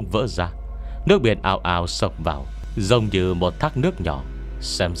trần cũng vỡ ra. Nước biển ào ào sộc vào, giống như một thác nước nhỏ.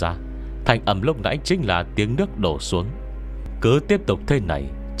 Xem ra thành âm lúc nãy chính là tiếng nước đổ xuống. Cứ tiếp tục thế này,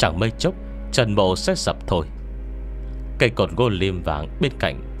 chẳng mấy chốc trần mộ sẽ sập thôi. Cây cột gỗ lim vàng bên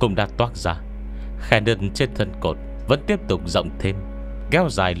cạnh cũng đã toác ra. Khe nứt trên thân cột vẫn tiếp tục rộng thêm, kéo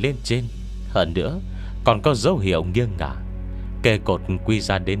dài lên trên. Hơn nữa còn có dấu hiệu nghiêng ngả. Cây cột quy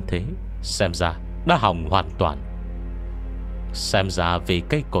ra đến thế, xem ra đã hỏng hoàn toàn. Xem ra vì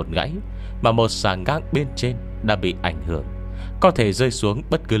cây cột gãy mà một xà ngang bên trên đã bị ảnh hưởng, có thể rơi xuống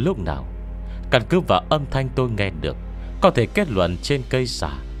bất cứ lúc nào. Căn cứ vào âm thanh tôi nghe được, có thể kết luận trên cây xà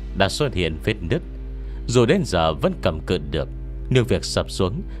đã xuất hiện vết nứt. Dù đến giờ vẫn cầm cự được, nhưng việc sập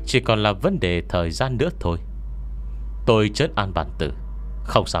xuống chỉ còn là vấn đề thời gian nữa thôi. Tôi trấn an bản tử: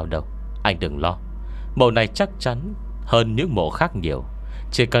 Không sao đâu, anh đừng lo. Mộ này chắc chắn hơn những mộ khác nhiều.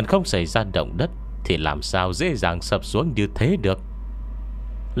 Chỉ cần không xảy ra động đất thì làm sao dễ dàng sập xuống như thế được.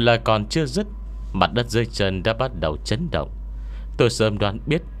 Lời còn chưa dứt, mặt đất dưới chân đã bắt đầu chấn động. Tôi sớm đoán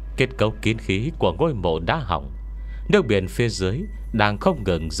biết kết cấu kín khí của ngôi mộ đã hỏng. Nước biển phía dưới đang không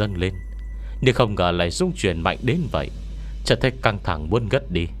ngừng dâng lên, nhưng không ngờ lại rung chuyển mạnh đến vậy. Chợt thấy căng thẳng muốn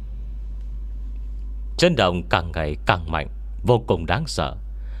ngất đi. Chấn động càng ngày càng mạnh, vô cùng đáng sợ.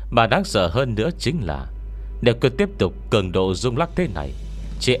 Mà đáng sợ hơn nữa chính là nếu cứ tiếp tục cường độ rung lắc thế này,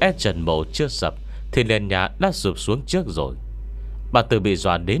 chỉ e trần mộ chưa sập thì nền nhà đã sụp xuống trước rồi. Bà Tử bị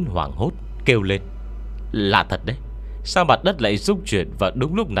dọa đến hoảng hốt, kêu lên: Lạ thật đấy, sao mặt đất lại rung chuyển vào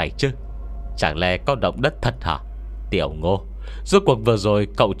đúng lúc này chứ? Chẳng lẽ có động đất thật hả? Tiểu Ngô, rốt cuộc vừa rồi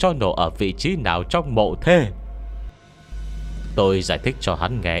cậu cho nổ ở vị trí nào trong mộ thế? Tôi giải thích cho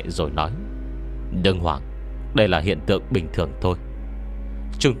hắn nghe rồi nói: Đừng hoảng, đây là hiện tượng bình thường thôi.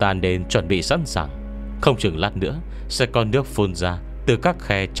 Chúng ta nên chuẩn bị sẵn sàng, không chừng lát nữa sẽ có nước phun ra từ các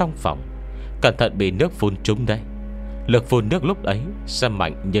khe trong phòng. Cẩn thận bị nước phun trúng đấy. Lực phun nước lúc ấy sẽ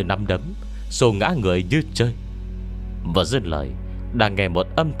mạnh như nắm đấm, xô ngã người như chơi. Vừa dứt lời, đang nghe một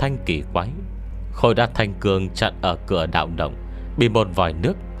âm thanh kỳ quái. Khối đá thanh cương chặn ở cửa đạo động bị một vòi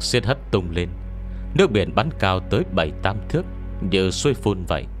nước xiết hất tung lên. Nước biển bắn cao tới 7-8 thước, như suối phun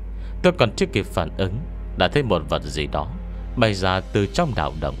vậy. Tôi còn chưa kịp phản ứng, đã thấy một vật gì đó bay ra từ trong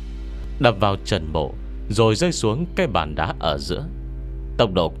đạo động, đập vào trần mộ, rồi rơi xuống cái bàn đá ở giữa.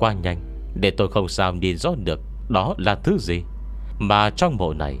 Tốc độ quá nhanh để tôi không sao nhìn rõ được đó là thứ gì. Mà trong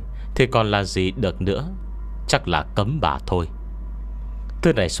mộ này thì còn là gì được nữa? Chắc là cấm bà thôi.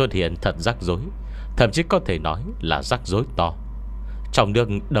 Thứ này xuất hiện thật rắc rối, thậm chí có thể nói là rắc rối to. Trong nước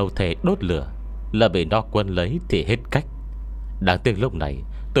đầu thể đốt lửa, là bị nó quân lấy thì hết cách. Đáng tiếc lúc này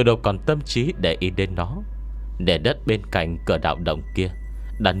tôi đâu còn tâm trí để ý đến nó. Để đất bên cạnh cửa đạo động kia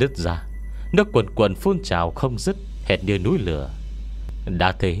đã nứt ra, nước cuồn cuộn phun trào không dứt, hệt như núi lửa.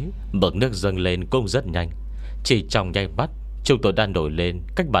 Đã thế, mực nước dâng lên cũng rất nhanh. Chỉ trong nháy mắt, chúng tôi đã nổi lên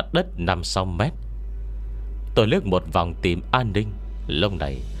cách mặt đất 5-6 mét. Tôi liếc một vòng tìm an ninh. Lúc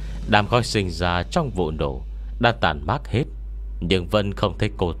này đám khói sinh ra trong vụ nổ đã tàn mát hết, nhưng vẫn không thấy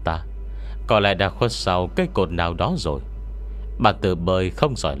cô ta. Có lẽ đã khuất sau cây cột nào đó rồi. Bà Tử bơi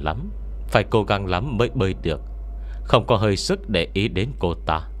không giỏi lắm, phải cố gắng lắm mới bơi được, không có hơi sức để ý đến cô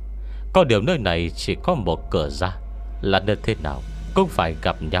ta. Có điều nơi này chỉ có một cửa ra, là nơi thế nào cũng phải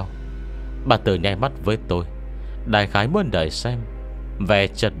gặp nhau. Bà Tử nháy mắt với tôi, đại khái muốn đợi xem về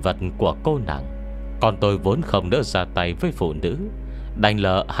chật vật của cô nàng. Còn tôi vốn không nỡ ra tay với phụ nữ, đành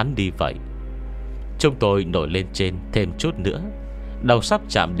lờ hắn đi vậy. Chúng tôi nổi lên trên thêm chút nữa, đầu sắp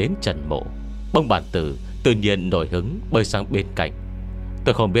chạm đến trần mộ, bông Bản Tử tự nhiên nổi hứng bơi sang bên cạnh.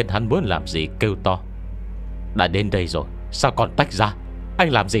 Tôi không biết hắn muốn làm gì, kêu to: đã đến đây rồi, sao còn tách ra? Anh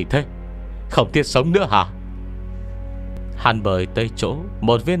làm gì thế? Không thiết sống nữa hả? Hắn bơi tới chỗ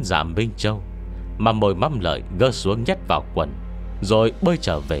một viên dạ Minh Châu mà mồi mắm lợi gỡ xuống nhét vào quần, rồi bơi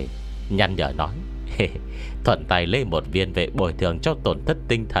trở về, nhăn nhở nói: thuận tay lấy một viên về bồi thường cho tổn thất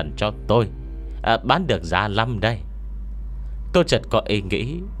tinh thần cho tôi. Bán được giá 5 đây. Tôi chợt có ý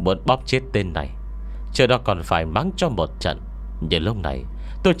nghĩ muốn bóp chết tên này, chờ đó còn phải mắng cho một trận. Nhưng lúc này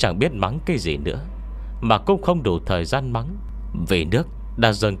tôi chẳng biết mắng cái gì nữa, mà cũng không đủ thời gian mắng, vì nước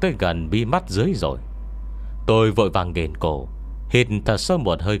đã dần tới gần bi mắt dưới rồi. Tôi vội vàng nghền cổ, hít thật sâu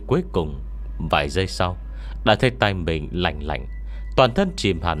một hơi cuối cùng. Vài giây sau đã thấy tay mình lạnh lạnh, toàn thân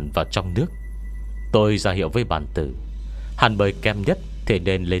chìm hẳn vào trong nước. Tôi ra hiệu với Bản Tử, hắn bơi kém nhất thì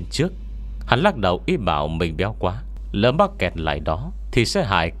nên lên trước. Hắn lắc đầu ý bảo mình béo quá, lỡ mắc kẹt lại đó thì sẽ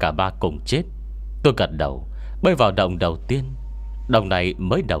hại cả ba cùng chết. Tôi gật đầu, bơi vào động đầu tiên. Động này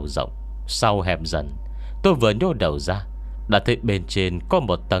mới đầu rộng, sau hẹp dần. Tôi vừa nhô đầu ra, đã thấy bên trên có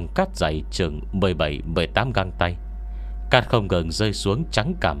một tầng cát dày chừng 17-18 găng tay. Cát không ngừng rơi xuống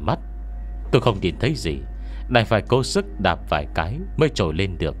trắng cả mắt. Tôi không nhìn thấy gì, đành phải cố sức đạp vài cái mới trồi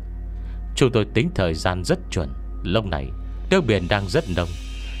lên được. Chúng tôi tính thời gian rất chuẩn. Lúc này nước biển đang rất nông,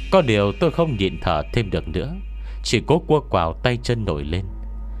 có điều tôi không nhịn thở thêm được nữa, chỉ cố cua quào tay chân nổi lên.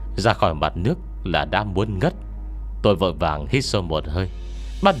 Ra khỏi mặt nước là đã muốn ngất. Tôi vội vàng hít sâu một hơi,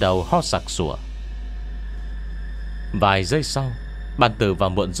 bắt đầu ho sặc sủa. Vài giây sau, Bản Tử và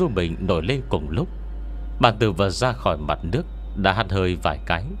Muộn Du Bình nổi lên cùng lúc. Bản Tử vừa ra khỏi mặt nước đã hắt hơi vài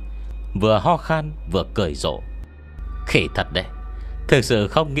cái, vừa ho khan vừa cười rộ: khỉ thật đấy, thực sự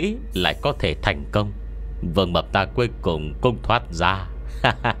không nghĩ lại có thể thành công. Vương mập ta cuối cùng cũng thoát ra.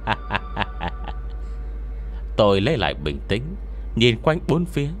 Tôi lấy lại bình tĩnh, nhìn quanh bốn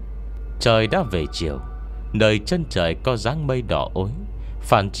phía. Trời đã về chiều, nơi chân trời có dáng mây đỏ ối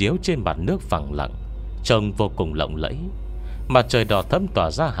phản chiếu trên mặt nước phẳng lặng, trông vô cùng lộng lẫy. Mặt trời đỏ thẫm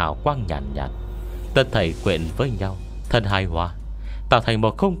tỏa ra hào quang nhàn nhạt, tất thảy quyện với nhau thân hài hòa, tạo thành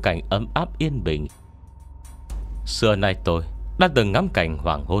một khung cảnh ấm áp yên bình. Xưa nay tôi đã từng ngắm cảnh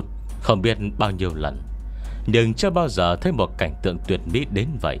hoàng hôn không biết bao nhiêu lần, nhưng chưa bao giờ thấy một cảnh tượng tuyệt mỹ đến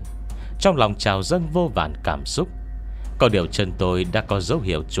vậy. Trong lòng trào dâng vô vàn cảm xúc. Có điều chân tôi đã có dấu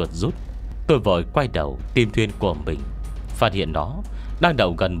hiệu chuột rút. Tôi vội quay đầu tìm thuyền của mình, phát hiện nó đang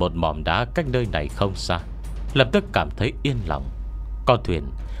đậu gần một mỏm đá cách nơi này không xa. Lập tức cảm thấy yên lòng. Con thuyền,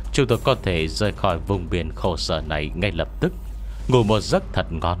 chúng tôi có thể rời khỏi vùng biển khổ sở này ngay lập tức, ngủ một giấc thật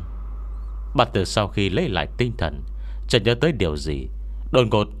ngon. Bản Tử sau khi lấy lại tinh thần, chợt nhớ tới điều gì, đột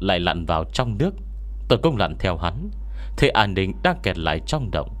ngột lại lặn vào trong nước. Tôi cũng lặn theo hắn. Thấy An Ninh đang kẹt lại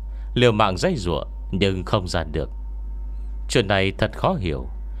trong động, liều mạng giãy giụa nhưng không ra được. Chuyện này thật khó hiểu.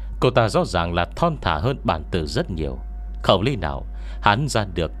 Cô ta rõ ràng là thon thả hơn Bản Tử rất nhiều, không lý nào hắn ra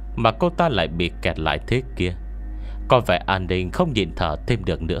được mà cô ta lại bị kẹt lại thế kia. Có vẻ An Ninh không nhịn thở thêm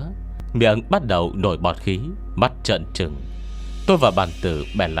được nữa, miệng bắt đầu nổi bọt khí, mắt trợn trừng. Tôi và Bản Tử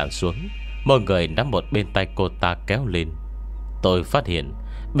bèn lặn xuống, mỗi người nắm một bên tay cô ta kéo lên. Tôi phát hiện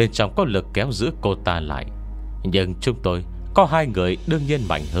bên trong có lực kéo giữ cô ta lại, nhưng chúng tôi có hai người đương nhiên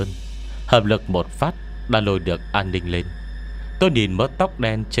mạnh hơn. Hợp lực một phát đã lôi được An Ninh lên. Tôi nhìn mớ tóc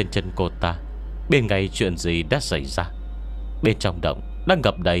đen trên chân cô ta, bên ngay chuyện gì đã xảy ra. Bên trong động đang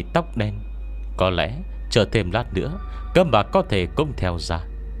ngập đầy tóc đen. Có lẽ chờ thêm lát nữa cơ mà có thể cũng theo ra.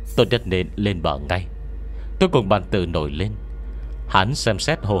 Tôi nhất nên lên bờ ngay. Tôi cùng Bản Tử nổi lên. Hắn xem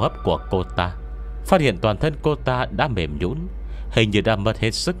xét hô hấp của cô ta, phát hiện toàn thân cô ta đã mềm nhũn, hình như đã mất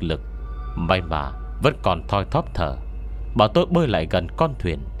hết sức lực. May mà vẫn còn thoi thóp thở. Bảo tôi bơi lại gần con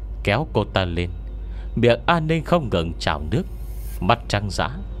thuyền, kéo cô ta lên. Miệng An Ninh không ngừng trào nước, mắt trắng dã,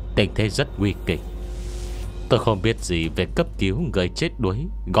 tình thế rất nguy kịch. Tôi không biết gì về cấp cứu người chết đuối,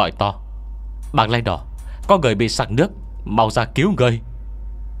 gọi to: bảng lai đỏ, có người bị sặc nước, mau ra cứu người.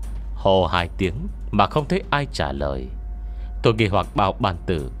 Hô hai tiếng mà không thấy ai trả lời. Tôi nghi hoặc bảo Bản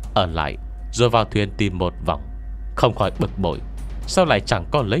Tử ở lại rồi vào thuyền tìm một vòng, không khỏi bực bội. Sao lại chẳng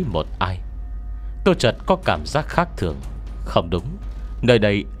có lấy một ai? Tôi chợt có cảm giác khác thường. Không đúng, nơi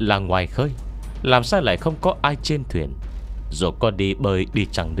đây là ngoài khơi, làm sao lại không có ai trên thuyền? Dù có đi bơi đi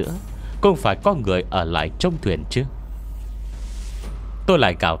chăng nữa cũng phải có người ở lại trong thuyền chứ. Tôi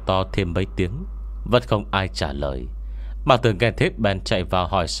lại gào to thêm mấy tiếng, vẫn không ai trả lời. Bà Tử nghe thế bèn chạy vào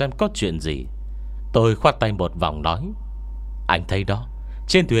hỏi xem có chuyện gì. Tôi khoát tay một vòng nói: Anh thấy đó,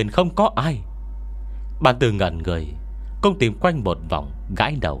 trên thuyền không có ai. Bà Tử ngẩn người, cũng tìm quanh một vòng,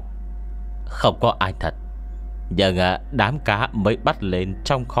 gãi đầu: Không có ai thật. Nhưng đám cá mới bắt lên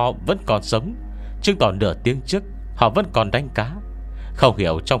trong kho vẫn còn sống. Chứng tỏ nửa tiếng trước họ vẫn còn đánh cá. Không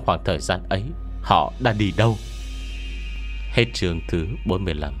hiểu trong khoảng thời gian ấy họ đã đi đâu. Hết chương thứ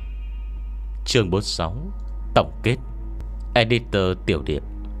 45. Chương 46 tổng kết. Editor Tiểu Điệp.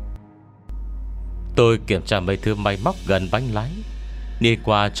 Tôi kiểm tra mấy thứ máy móc gần bánh lái, nhìn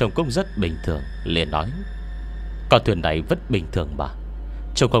qua trông cũng rất bình thường, liền nói: Con thuyền này vẫn bình thường mà,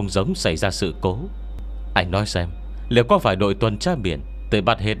 trông không giống xảy ra sự cố. Anh nói xem, liệu có phải đội tuần tra biển tới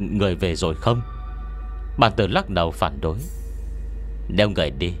bắt hết người về rồi không? Bạn Tử lắc đầu phản đối: Nếu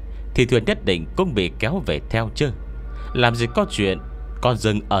người đi thì thuyền nhất định cũng bị kéo về theo chứ. Làm gì có chuyện con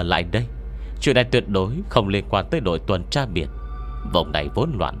dừng ở lại đây. Chuyện này tuyệt đối không liên quan tới đội tuần tra biển. Vùng này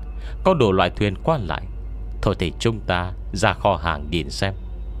vốn loạn, có đủ loại thuyền qua lại. Thôi thì chúng ta ra kho hàng nhìn xem.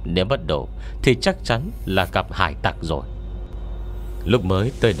 Nếu mất đồ thì chắc chắn là gặp hải tặc rồi. Lúc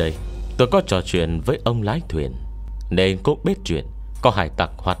mới tới đây, tôi có trò chuyện với ông lái thuyền, nên cũng biết chuyện có hải tặc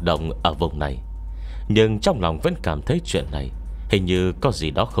hoạt động ở vùng này. Nhưng trong lòng vẫn cảm thấy chuyện này hình như có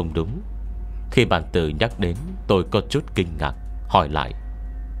gì đó không đúng. Khi bạn Tử nhắc đến, tôi có chút kinh ngạc, hỏi lại: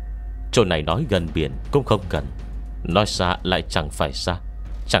 Chỗ này nói gần biển cũng không gần, nói xa lại chẳng phải xa.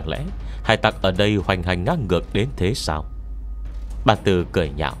 Chẳng lẽ hải tặc ở đây hoành hành ngang ngược đến thế sao? Bạn Tử cười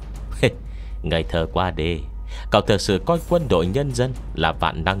nhạo: Ngây thơ quá đi. Cậu thật sự coi quân đội nhân dân là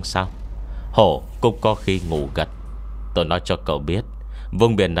vạn năng sao? Hổ cũng có khi ngủ gật. Tôi nói cho cậu biết,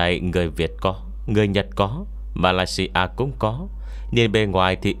 vùng biển này người Việt có, người Nhật có, Malaysia cũng có. Nhìn bề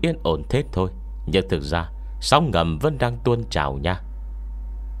ngoài thì yên ổn thế thôi, nhưng thực ra sóng ngầm vẫn đang tuôn trào nha.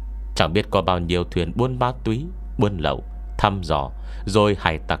 Chẳng biết có bao nhiêu thuyền buôn ma túy, buôn lậu, thăm dò, rồi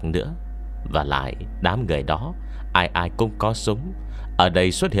hải tặc nữa. Và lại đám người đó ai ai cũng có súng. Ở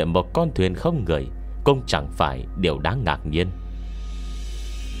đây xuất hiện một con thuyền không người cũng chẳng phải điều đáng ngạc nhiên.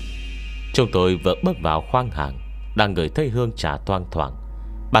 Chúng tôi vừa bước vào khoang hàng, đang ngửi thấy hương trà thoang thoảng.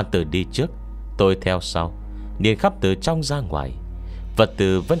 Bạn Tử đi trước, tôi theo sau, nhìn khắp từ trong ra ngoài. Vật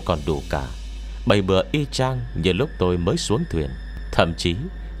tư vẫn còn đủ cả, bày bừa y chang như lúc tôi mới xuống thuyền. Thậm chí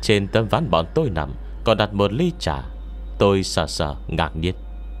trên tấm ván bọn tôi nằm còn đặt một ly trà. Tôi sờ ngạc nhiên: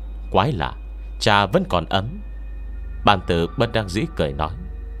 Quái lạ, trà vẫn còn ấm. Bạn Tử bất đắc dĩ cười nói: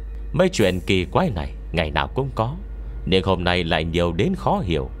 Mấy chuyện kỳ quái này ngày nào cũng có, nhưng hôm nay lại nhiều đến khó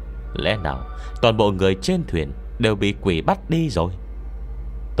hiểu. Lẽ nào toàn bộ người trên thuyền đều bị quỷ bắt đi rồi?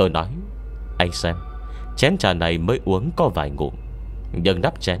 Tôi nói: Anh xem, chén trà này mới uống có vài ngụm, nhưng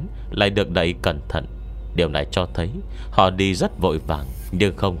nắp chén lại được đậy cẩn thận. Điều này cho thấy họ đi rất vội vàng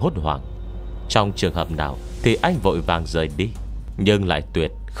nhưng không hốt hoảng. Trong trường hợp nào thì anh vội vàng rời đi, nhưng lại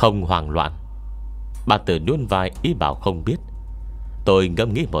tuyệt không hoảng loạn. Bà Tử nhún vai ý bảo không biết. Tôi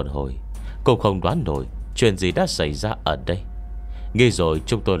ngẫm nghĩ một hồi, cũng không đoán nổi chuyện gì đã xảy ra ở đây. Nghĩ rồi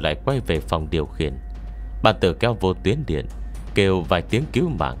chúng tôi lại quay về phòng điều khiển. Bà Tử kéo vô tuyến điện, kêu vài tiếng cứu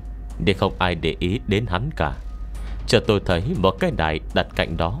mạng, nhưng không ai để ý đến hắn cả. Chợt tôi thấy một cái đài đặt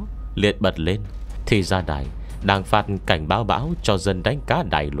cạnh đó, liền bật lên. Thì ra đài đang phát cảnh báo bão cho dân đánh cá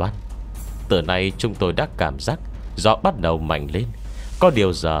Đài Loan. Từ nay chúng tôi đã cảm giác gió bắt đầu mạnh lên. Có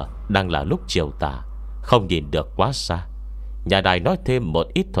điều giờ đang là lúc chiều tà, không nhìn được quá xa. Nhà đài nói thêm một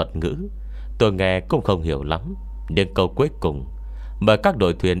ít thuật ngữ, tôi nghe cũng không hiểu lắm. Nhưng câu cuối cùng: Mời các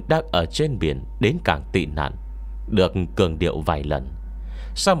đội thuyền đang ở trên biển đến cảng tị nạn, được cường điệu vài lần.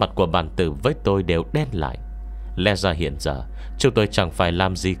 Sao mặt của bạn Tử với tôi đều đen lại. Lẽ ra hiện giờ chúng tôi chẳng phải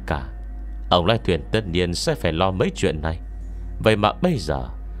làm gì cả. Ông lái thuyền tất nhiên sẽ phải lo mấy chuyện này. Vậy mà bây giờ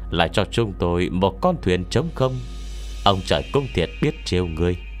lại cho chúng tôi một con thuyền trống không. Ông trời cũng thiệt biết trêu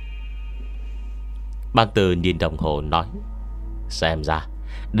ngươi. Ban Tử nhìn đồng hồ nói: Xem ra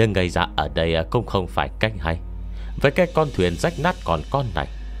đừng gây ra ở đây cũng không phải cách hay. Với cái con thuyền rách nát còn con này,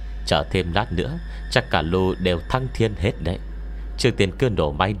 chờ thêm lát nữa chắc cả lô đều thăng thiên hết đấy. Trước tiên cứ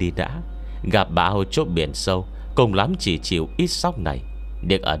nổ máy đi đã. Gặp bão chỗ biển sâu, cùng lắm chỉ chịu ít sóng này.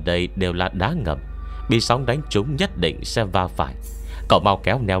 Nhưng ở đây đều là đá ngầm, bị sóng đánh trúng nhất định sẽ va phải. Cậu mau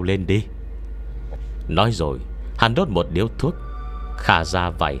kéo neo lên đi. Nói rồi hắn đốt một điếu thuốc, khà ra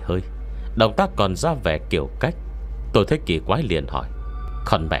vài hơi, động tác còn ra vẻ kiểu cách. Tôi thấy kỳ quái liền hỏi: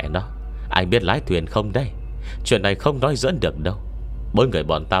 Còn mẹ nó, anh biết lái thuyền không đây? Chuyện này không nói giỡn được đâu. Mỗi người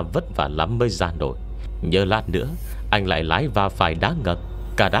bọn ta vất vả lắm mới ra nổi. Nhớ lát nữa anh lại lái va phải đá ngầm,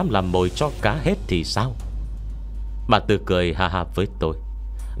 cả đám làm mồi cho cá hết thì sao? Bà Tư cười ha ha với tôi,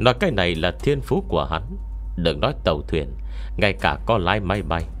 nói cái này là thiên phú của hắn. Đừng nói tàu thuyền, Ngay cả có lái máy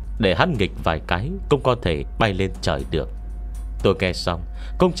bay, để hắn nghịch vài cái cũng có thể bay lên trời được. Tôi nghe xong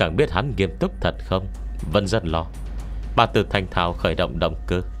cũng chẳng biết hắn nghiêm túc thật không, vẫn rất lo. Bà từ thành thạo khởi động động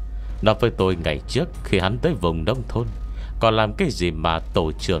cơ, nói với tôi ngày trước khi hắn tới vùng nông thôn còn làm cái gì mà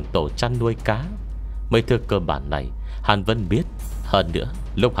tổ trưởng tổ chăn nuôi cá. Mấy thứ cơ bản này hắn vẫn biết. Hơn nữa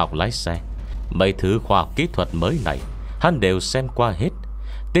lúc học lái xe, mấy thứ khoa học kỹ thuật mới này hắn đều xem qua hết.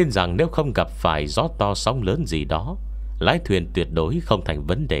 Tin rằng nếu không gặp phải gió to sóng lớn gì đó, lái thuyền tuyệt đối không thành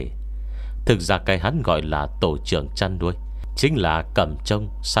vấn đề. Thực ra cái hắn gọi là tổ trưởng chăn nuôi chính là cầm trông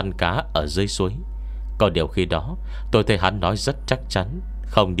săn cá ở dưới suối. Có điều khi đó tôi thấy hắn nói rất chắc chắn,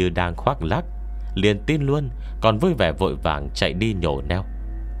 không như đang khoác lác. Liền tin luôn, còn vui vẻ vội vàng chạy đi nhổ neo.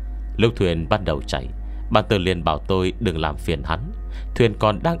 Lúc thuyền bắt đầu chạy, bạn Từ liền bảo tôi đừng làm phiền hắn. Thuyền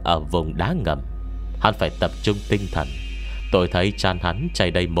còn đang ở vùng đá ngầm, hắn phải tập trung tinh thần. Tôi thấy trán hắn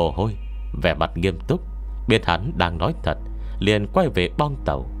chảy đầy mồ hôi, vẻ mặt nghiêm túc. Biết hắn đang nói thật, liền quay về bong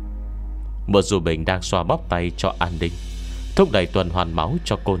tàu. Một dù bình đang xoa bóp tay cho an ninh, thúc đẩy tuần hoàn máu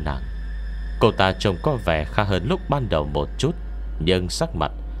cho cô nàng. Cô ta trông có vẻ khá hơn lúc ban đầu một chút, nhưng sắc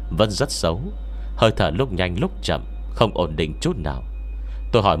mặt vẫn rất xấu, hơi thở lúc nhanh lúc chậm, không ổn định chút nào.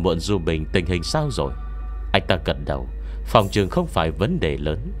 Tôi hỏi muộn du bình tình hình sao rồi. Anh ta gật đầu, phòng trường không phải vấn đề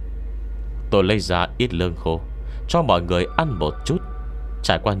lớn. Tôi lấy ra ít lương khô cho mọi người ăn một chút.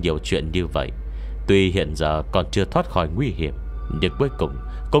 Trải qua nhiều chuyện như vậy, tuy hiện giờ còn chưa thoát khỏi nguy hiểm, nhưng cuối cùng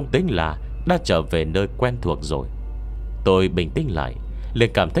cũng tính là đã trở về nơi quen thuộc rồi. Tôi bình tĩnh lại,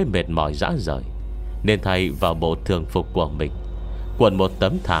 liền cảm thấy mệt mỏi rã rời, nên thay vào bộ thường phục của mình, cuộn một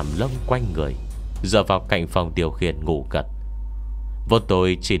tấm thảm lông quanh người, dựa vào cạnh phòng điều khiển ngủ gật. Vốn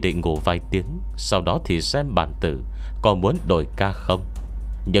tôi chỉ định ngủ vài tiếng, sau đó thì xem bản tử có muốn đổi ca không.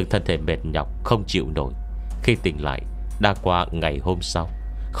 Nhưng thân thể mệt nhọc không chịu nổi. Khi tỉnh lại đã qua ngày hôm sau,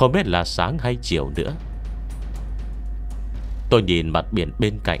 không biết là sáng hay chiều nữa. Tôi nhìn mặt biển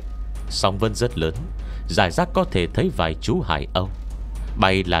bên cạnh, sóng vẫn rất lớn, rải rác có thể thấy vài chú hải âu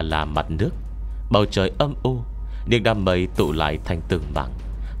bay là mặt nước. Bầu trời âm u, nhưng đám mây tụ lại thành từng mảng,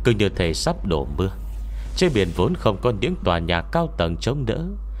 cứ như thể sắp đổ mưa. Trên biển vốn không có những tòa nhà cao tầng chống đỡ,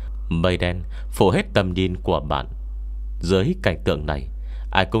 mây đen phủ hết tầm nhìn của bạn. Dưới cảnh tượng này,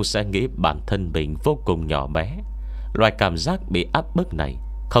 ai cũng sẽ nghĩ bản thân mình vô cùng nhỏ bé. Loại cảm giác bị áp bức này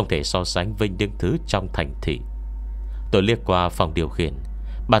không thể so sánh với những thứ trong thành thị. Tôi liếc qua phòng điều khiển,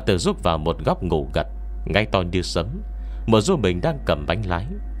 bà Tử rúc vào một góc ngủ gật, ngay to như sấm. Một du mình đang cầm bánh lái.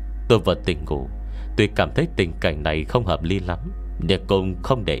 Tôi vừa tỉnh ngủ, tuy cảm thấy tình cảnh này không hợp lý lắm, nhưng cũng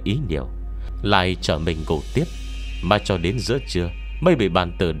không để ý nhiều, lại trở mình ngủ tiếp. Mà cho đến giữa trưa mới bị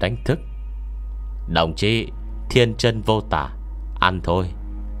bàn tử đánh thức. Đồng chí, thiên chân vô tả, ăn thôi,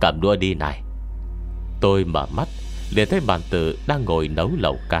 cầm đũa đi này. Tôi mở mắt, liền thấy bàn tử đang ngồi nấu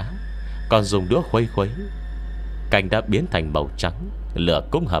lẩu cá, còn dùng đũa khuấy khuấy. Canh đã biến thành màu trắng, lửa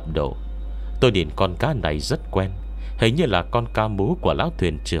cũng hợp độ. Tôi nhìn con cá này rất quen, hình như là con cá mú của lão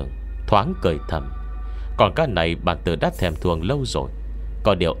thuyền trưởng, thoáng cười thầm. Con cá này bàn tử đã thèm thuồng lâu rồi.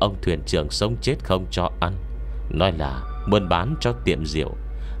 Có điều ông thuyền trưởng sống chết không cho ăn, nói là muốn bán cho tiệm rượu.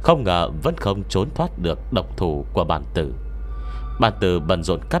 Không ngờ vẫn không trốn thoát được độc thủ của bàn tử. Bàn tử bận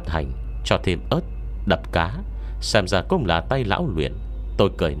rộn cắt hành, cho thêm ớt, đập cá, xem ra cũng là tay lão luyện. Tôi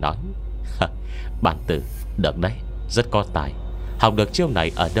cười nói: bàn tử được đấy, rất có tài. Học được chiêu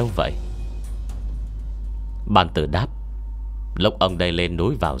này ở đâu vậy? Bàn tử đáp: lúc ông đây lên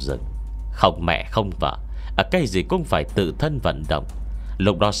núi vào rừng, không mẹ không vợ, cái gì cũng phải tự thân vận động.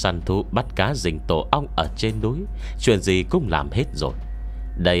 Lúc đó săn thú bắt cá rình tổ ong ở trên núi, chuyện gì cũng làm hết rồi.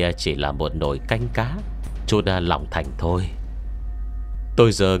 Đây chỉ là một nồi canh cá, chút lòng thành thôi.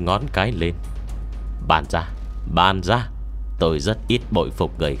 Tôi giơ ngón cái lên: bàn ra, bàn ra. Tôi rất ít bội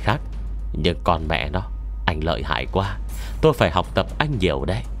phục người khác, nhưng con mẹ nó, anh lợi hại quá, tôi phải học tập anh nhiều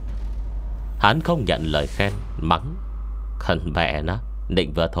đấy. Hắn không nhận lời khen, mắng: khẩn mẹ nó,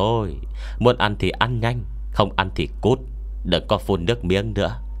 định vừa thôi. Muốn ăn thì ăn nhanh, không ăn thì cút, đừng có phun nước miếng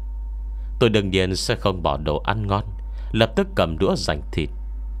nữa. Tôi đương nhiên sẽ không bỏ đồ ăn ngon, lập tức cầm đũa giành thịt.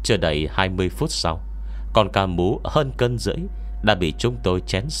 Chưa đầy 20 phút sau, con cá mú hơn cân rưỡi đã bị chúng tôi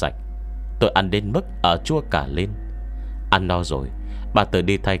chén sạch. Tôi ăn đến mức ở chua cả lên. Ăn no rồi, bà Tử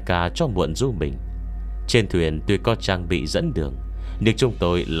đi thay ca cho muộn du mình. Trên thuyền tuy có trang bị dẫn đường, nhưng chúng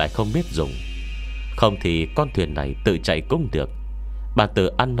tôi lại không biết dùng. Không thì con thuyền này tự chạy cũng được. Bà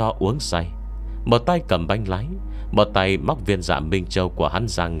Tử ăn no uống say, một tay cầm bánh lái, một tay móc viên dạ Minh Châu của hắn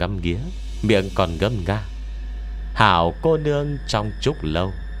ra ngắm nghía, miệng còn ngâm nga: hảo cô nương trong trúc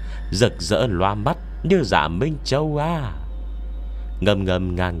lâu, rực rỡ loa mắt như dạ Minh Châu à. Ngâm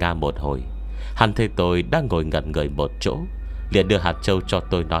ngâm nga nga một hồi, hắn thấy tôi đang ngồi ngẩn người một chỗ, liền đưa hạt châu cho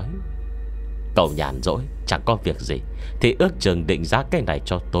tôi nói: Cậu nhàn rỗi chẳng có việc gì thì ước chừng định giá cái này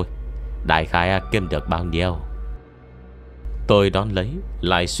cho tôi. Đại khái kiếm được bao nhiêu? Tôi đón lấy,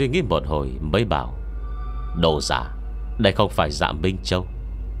 lại suy nghĩ một hồi mới bảo: Đồ giả, đây không phải dạ Minh Châu.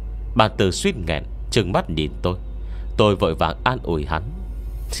 Bàn tử suýt nghẹn, trừng mắt nhìn tôi. Tôi vội vàng an ủi hắn: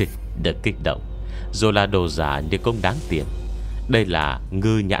 Đừng kích động, dù là đồ giả nhưng cũng đáng tiền. Đây là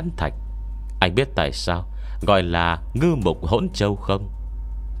ngư nhãn thạch. Anh biết tại sao gọi là ngư mục hỗn châu không?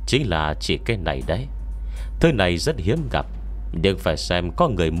 Chính là chỉ cái này đấy. Thứ này rất hiếm gặp, nhưng phải xem có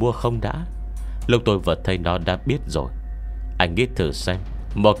người mua không đã. Lúc tôi vừa thấy nó đã biết rồi. Anh nghĩ thử xem,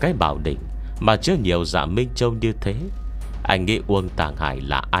 một cái bảo đỉnh mà chứa nhiều dạ Minh Châu như thế, anh nghĩ Uông Tàng Hải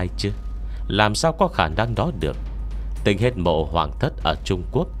là ai chứ? Làm sao có khả năng đó được? Tính hết mộ hoàng thất ở Trung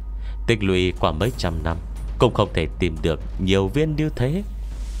Quốc, tích lũy qua mấy trăm năm, cũng không thể tìm được nhiều viên như thế.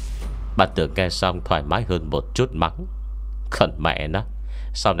 Bà Tử nghe xong thoải mái hơn một chút, mắng: Khẩn mẹ nó,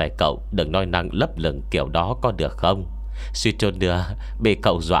 sau này cậu đừng nói năng lấp lửng kiểu đó có được không? Suy cho nữa bị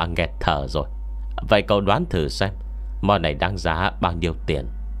cậu dọa nghẹt thở rồi. Vậy cậu đoán thử xem, món này đáng giá bao nhiêu tiền?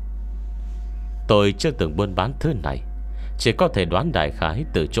 Tôi chưa từng buôn bán thứ này, chỉ có thể đoán đại khái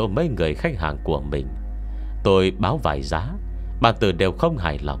từ chỗ mấy người khách hàng của mình. Tôi báo vài giá, bà Tử đều không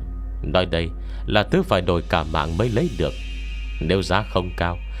hài lòng, nói đây là thứ phải đổi cả mạng mới lấy được. Nếu giá không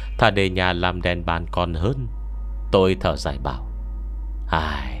cao, thà để nhà làm đèn bàn còn hơn. Tôi thở dài bảo: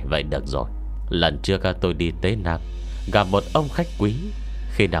 Vậy được rồi. Lần trước tôi đi Tế Nam, gặp một ông khách quý.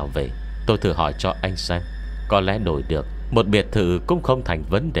 Khi nào về tôi thử hỏi cho anh xem, có lẽ đổi được một biệt thự cũng không thành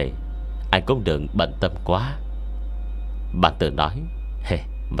vấn đề. Anh cũng đừng bận tâm quá. Bạn Tử nói: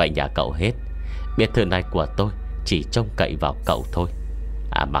 Vậy nhà cậu hết, biệt thự này của tôi chỉ trông cậy vào cậu thôi.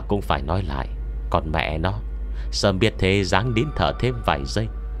 Mà cũng phải nói lại, còn mẹ nó, sớm biết thế dáng nín thở thêm vài giây,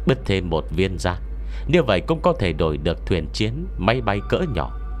 bứt thêm một viên ra. Như vậy cũng có thể đổi được thuyền chiến, máy bay cỡ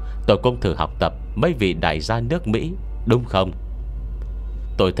nhỏ. Tôi cũng thử học tập mấy vị đại gia nước Mỹ, đúng không?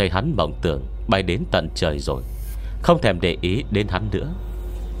 Tôi thấy hắn mộng tưởng bay đến tận trời rồi, không thèm để ý đến hắn nữa.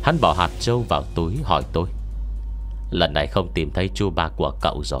 Hắn bỏ hạt trâu vào túi, hỏi tôi: Lần này không tìm thấy chu ba của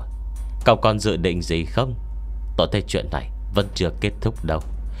cậu rồi, cậu còn dự định gì không? Tôi thấy chuyện này vẫn chưa kết thúc đâu,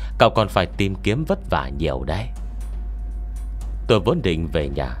 cậu còn phải tìm kiếm vất vả nhiều đấy. Tôi vốn định về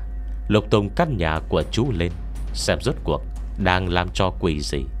nhà lục tung căn nhà của chú lên, xem rốt cuộc đang làm cho quỷ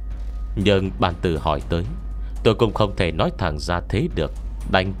gì. Nhưng bạn Tử hỏi tới, tôi cũng không thể nói thẳng ra thế được,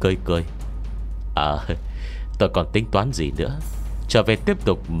 đành cười cười: Tôi còn tính toán gì nữa, trở về tiếp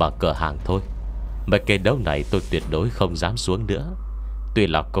tục mở cửa hàng thôi. Mấy cái đấu này tôi tuyệt đối không dám xuống nữa. Tuy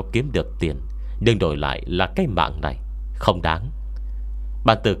là có kiếm được tiền, nhưng đổi lại là cái mạng này, không đáng.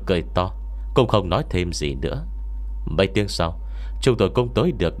 Bạn Tử cười to, cũng không nói thêm gì nữa. Mấy tiếng sau, chúng tôi cũng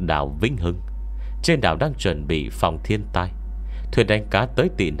tới được đảo Vĩnh Hưng. Trên đảo đang chuẩn bị phòng thiên tai, thuyền đánh cá tới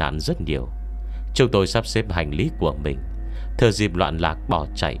tị nạn rất nhiều. Chúng tôi sắp xếp hành lý của mình, thừa dịp loạn lạc bỏ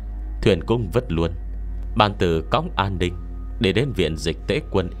chạy, thuyền cũng vứt luôn. Ban Tử cõng an ninh để đến viện dịch tễ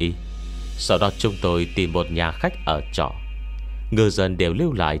quân y. Sau đó chúng tôi tìm một nhà khách ở trọ. Ngư dân đều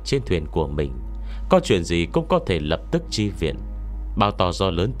lưu lại trên thuyền của mình, có chuyện gì cũng có thể lập tức chi viện. Bao to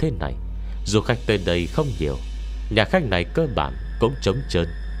do lớn thế này, du khách tới đây không nhiều, nhà khách này cơ bản cũng trống trơn.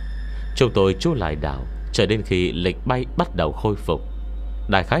 Chúng tôi trú lại đảo chờ đến khi lịch bay bắt đầu khôi phục,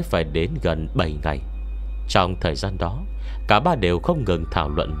 đại khái phải đến gần 7 ngày. Trong thời gian đó, cả ba đều không ngừng thảo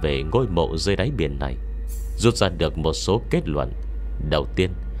luận về ngôi mộ dưới đáy biển này, rút ra được một số kết luận. Đầu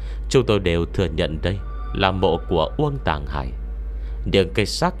tiên, chúng tôi đều thừa nhận đây là mộ của Uông Tàng Hải. Nhưng cây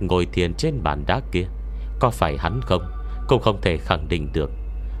xác ngồi thiền trên bàn đá kia, có phải hắn không, cũng không thể khẳng định được,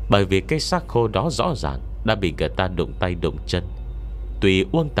 bởi vì cây xác khô đó rõ ràng đã bị người ta đụng tay đụng chân. Tuy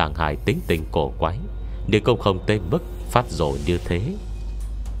Uông Tàng Hải tính tình cổ quái, nhưng cũng không tới mức phát rồ như thế.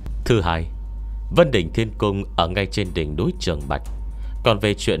 Thứ hai, Vân Đỉnh Thiên Cung ở ngay trên đỉnh núi Trường Bạch. Còn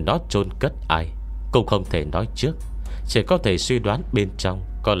về chuyện nó chôn cất ai, cũng không thể nói trước, chỉ có thể suy đoán bên trong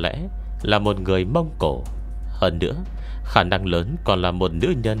có lẽ là một người Mông Cổ. Hơn nữa, khả năng lớn còn là một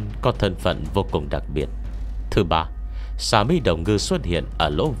nữ nhân có thân phận vô cùng đặc biệt. Thứ ba, xà mi đồng ngư xuất hiện ở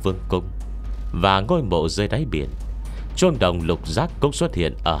Lỗ Vương Cung và ngôi mộ dưới đáy biển. Chuông đồng lục giác cũng xuất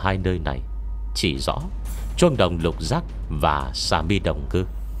hiện ở hai nơi này, chỉ rõ chuông đồng lục giác và xà mi đồng ngư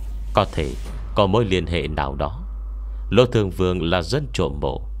có thể có mối liên hệ nào đó. Lô Thường Vương là dân trộm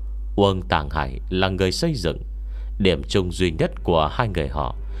mộ, Uông Tàng Hải là người xây dựng. Điểm chung duy nhất của hai người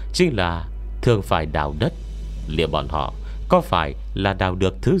họ chính là thường phải đào đất. Liệu bọn họ có phải là đào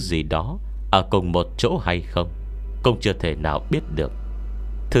được thứ gì đó ở cùng một chỗ hay không, cũng chưa thể nào biết được.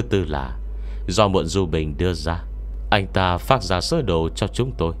 Thứ tư là do Muộn Du Bình đưa ra, anh ta phát ra sơ đồ cho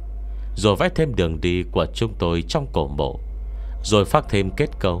chúng tôi, rồi vẽ thêm đường đi của chúng tôi trong cổ mộ, rồi phát thêm kết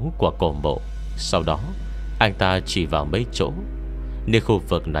cấu của cổ mộ. Sau đó anh ta chỉ vào mấy chỗ. Nếu khu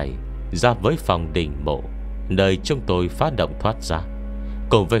vực này giáp với phòng đỉnh mộ, nơi chúng tôi phát động thoát ra,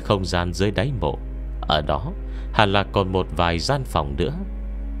 cùng với không gian dưới đáy mộ, ở đó hẳn là còn một vài gian phòng nữa.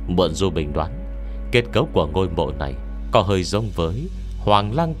 Muộn Du bình đoán kết cấu của ngôi mộ này có hơi giống với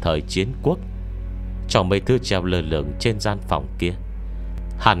hoàng lăng thời chiến quốc. Trong mấy thứ treo lơ lửng trên gian phòng kia,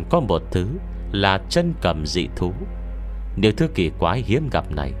 hẳn có một thứ là chân cầm dị thú. Nếu thứ kỳ quái hiếm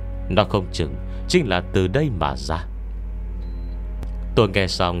gặp này, nó không chừng chính là từ đây mà ra. Tôi nghe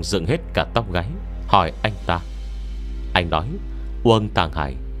xong dựng hết cả tóc gáy, hỏi anh ta. Anh nói Uông Tàng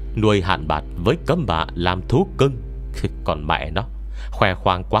Hải nuôi hạn bạt với cấm bạ làm thú cưng. Còn mẹ nó, khoe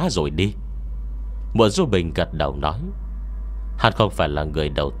khoang quá rồi đi. Muộn Du Bình gật đầu nói, hắn không phải là người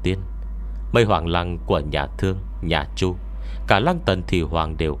đầu tiên. Mấy hoàng lăng của nhà Thương, nhà Chu, cả lăng Tần thì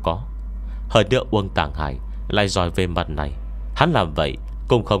hoàng đều có. Hơn nữa Uông Tàng Hải lại giỏi về mặt này, hắn làm vậy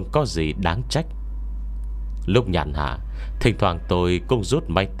cũng không có gì đáng trách. Lúc nhàn hạ, thỉnh thoảng tôi cũng rút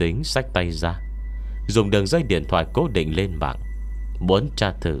máy tính xách tay ra, dùng đường dây điện thoại cố định lên mạng, muốn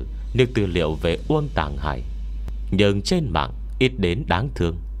tra thử những tư liệu về Uông Tàng Hải. Nhưng trên mạng ít đến đáng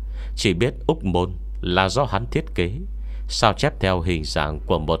thương, chỉ biết Úc Môn là do hắn thiết kế, sao chép theo hình dạng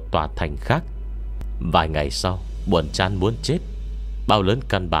của một tòa thành khác. Vài ngày sau, buồn chán muốn chết, bao lớn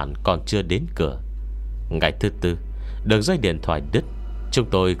căn bản còn chưa đến cửa. Ngày thứ tư, đường dây điện thoại đứt. Chúng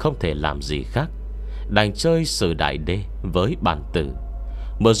tôi không thể làm gì khác, đành chơi sử đại đê với bàn tử.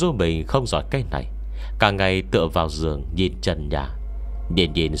 Muộn Du mình không giỏi cái này, cả ngày tựa vào giường nhìn trần nhà.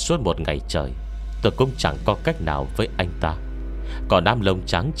 Nhìn suốt một ngày trời, tôi cũng chẳng có cách nào với anh ta. Còn đám lông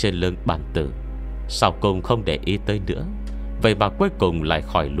trắng trên lưng bàn tử, sau cùng không để ý tới nữa, vậy mà cuối cùng lại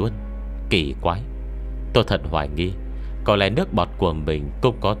khỏi luôn. Kỳ quái. Tôi thật hoài nghi có lẽ nước bọt của mình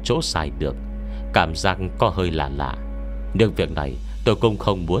cũng có chỗ xài được. Cảm giác có hơi lạ lạ. Nhưng việc này tôi cũng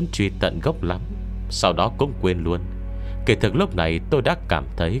không muốn truy tận gốc lắm, sau đó cũng quên luôn. Kỳ thực lúc này tôi đã cảm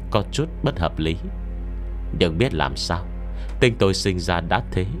thấy có chút bất hợp lý. Đừng biết làm sao, tính tôi sinh ra đã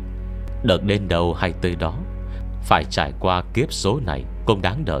thế, được đến đâu hay tới đó, phải trải qua kiếp số này cũng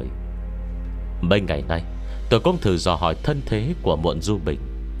đáng đời. Mấy ngày nay tôi cũng thử dò hỏi thân thế của Muộn Du Bình,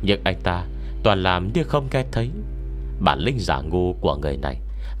 nhưng anh ta toàn làm như không nghe thấy. Bản lĩnh giả ngu của người này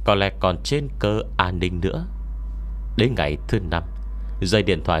có lẽ còn trên cơ an ninh nữa. Đến ngày thứ 5, dây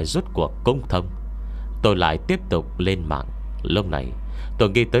điện thoại rút cuộc cũng thông. Tôi lại tiếp tục lên mạng. Lúc này tôi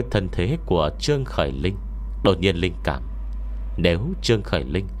nghĩ tới thân thế của Trương Khởi Linh, đột nhiên linh cảm. Nếu Trương Khởi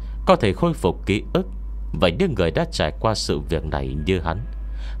Linh có thể khôi phục ký ức, vậy những người đã trải qua sự việc này như hắn,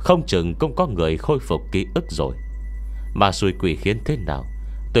 không chừng cũng có người khôi phục ký ức rồi. Mà xui quỷ khiến thế nào,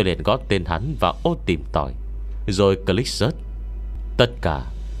 tôi liền gõ tên hắn vào ô tìm tòi, rồi click search. Tất cả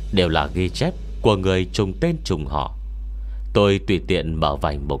đều là ghi chép của người trùng tên trùng họ. Tôi tùy tiện mở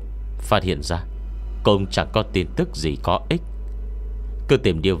vài mục, phát hiện ra cũng chẳng có tin tức gì có ích. Cứ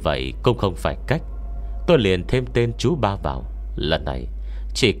tìm như vậy cũng không phải cách. Tôi liền thêm tên chú ba vào. Lần này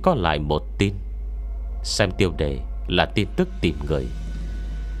chỉ có lại một tin. Xem tiêu đề là tin tức tìm người.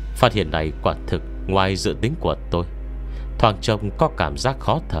 Phát hiện này quả thực ngoài dự tính của tôi. Thoáng trông có cảm giác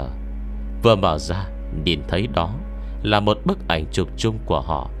khó thở. Vừa mở ra, nhìn thấy đó là một bức ảnh chụp chung của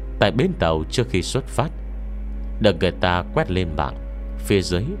họ tại bến tàu trước khi xuất phát, được người ta quét lên mạng. Phía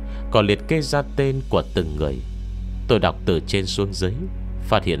dưới còn liệt kê ra tên của từng người. Tôi đọc từ trên xuống dưới,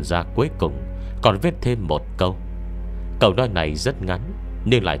 phát hiện ra cuối cùng còn viết thêm một câu. Câu nói này rất ngắn,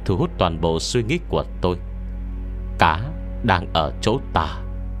 nhưng lại thu hút toàn bộ suy nghĩ của tôi. Cá đang ở chỗ ta.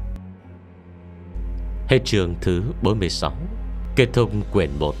 Hết chương thứ 46. Kết thúc quyển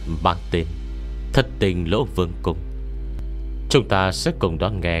 1 mang tên Thất Tình Lỗ Vương Cung. Chúng ta sẽ cùng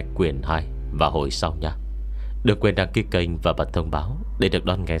đón nghe quyển 2 vào hồi sau nha. Đừng quên đăng ký kênh và bật thông báo để được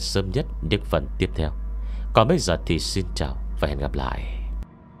đón nghe sớm nhất những phần tiếp theo. Còn bây giờ thì xin chào và hẹn gặp lại.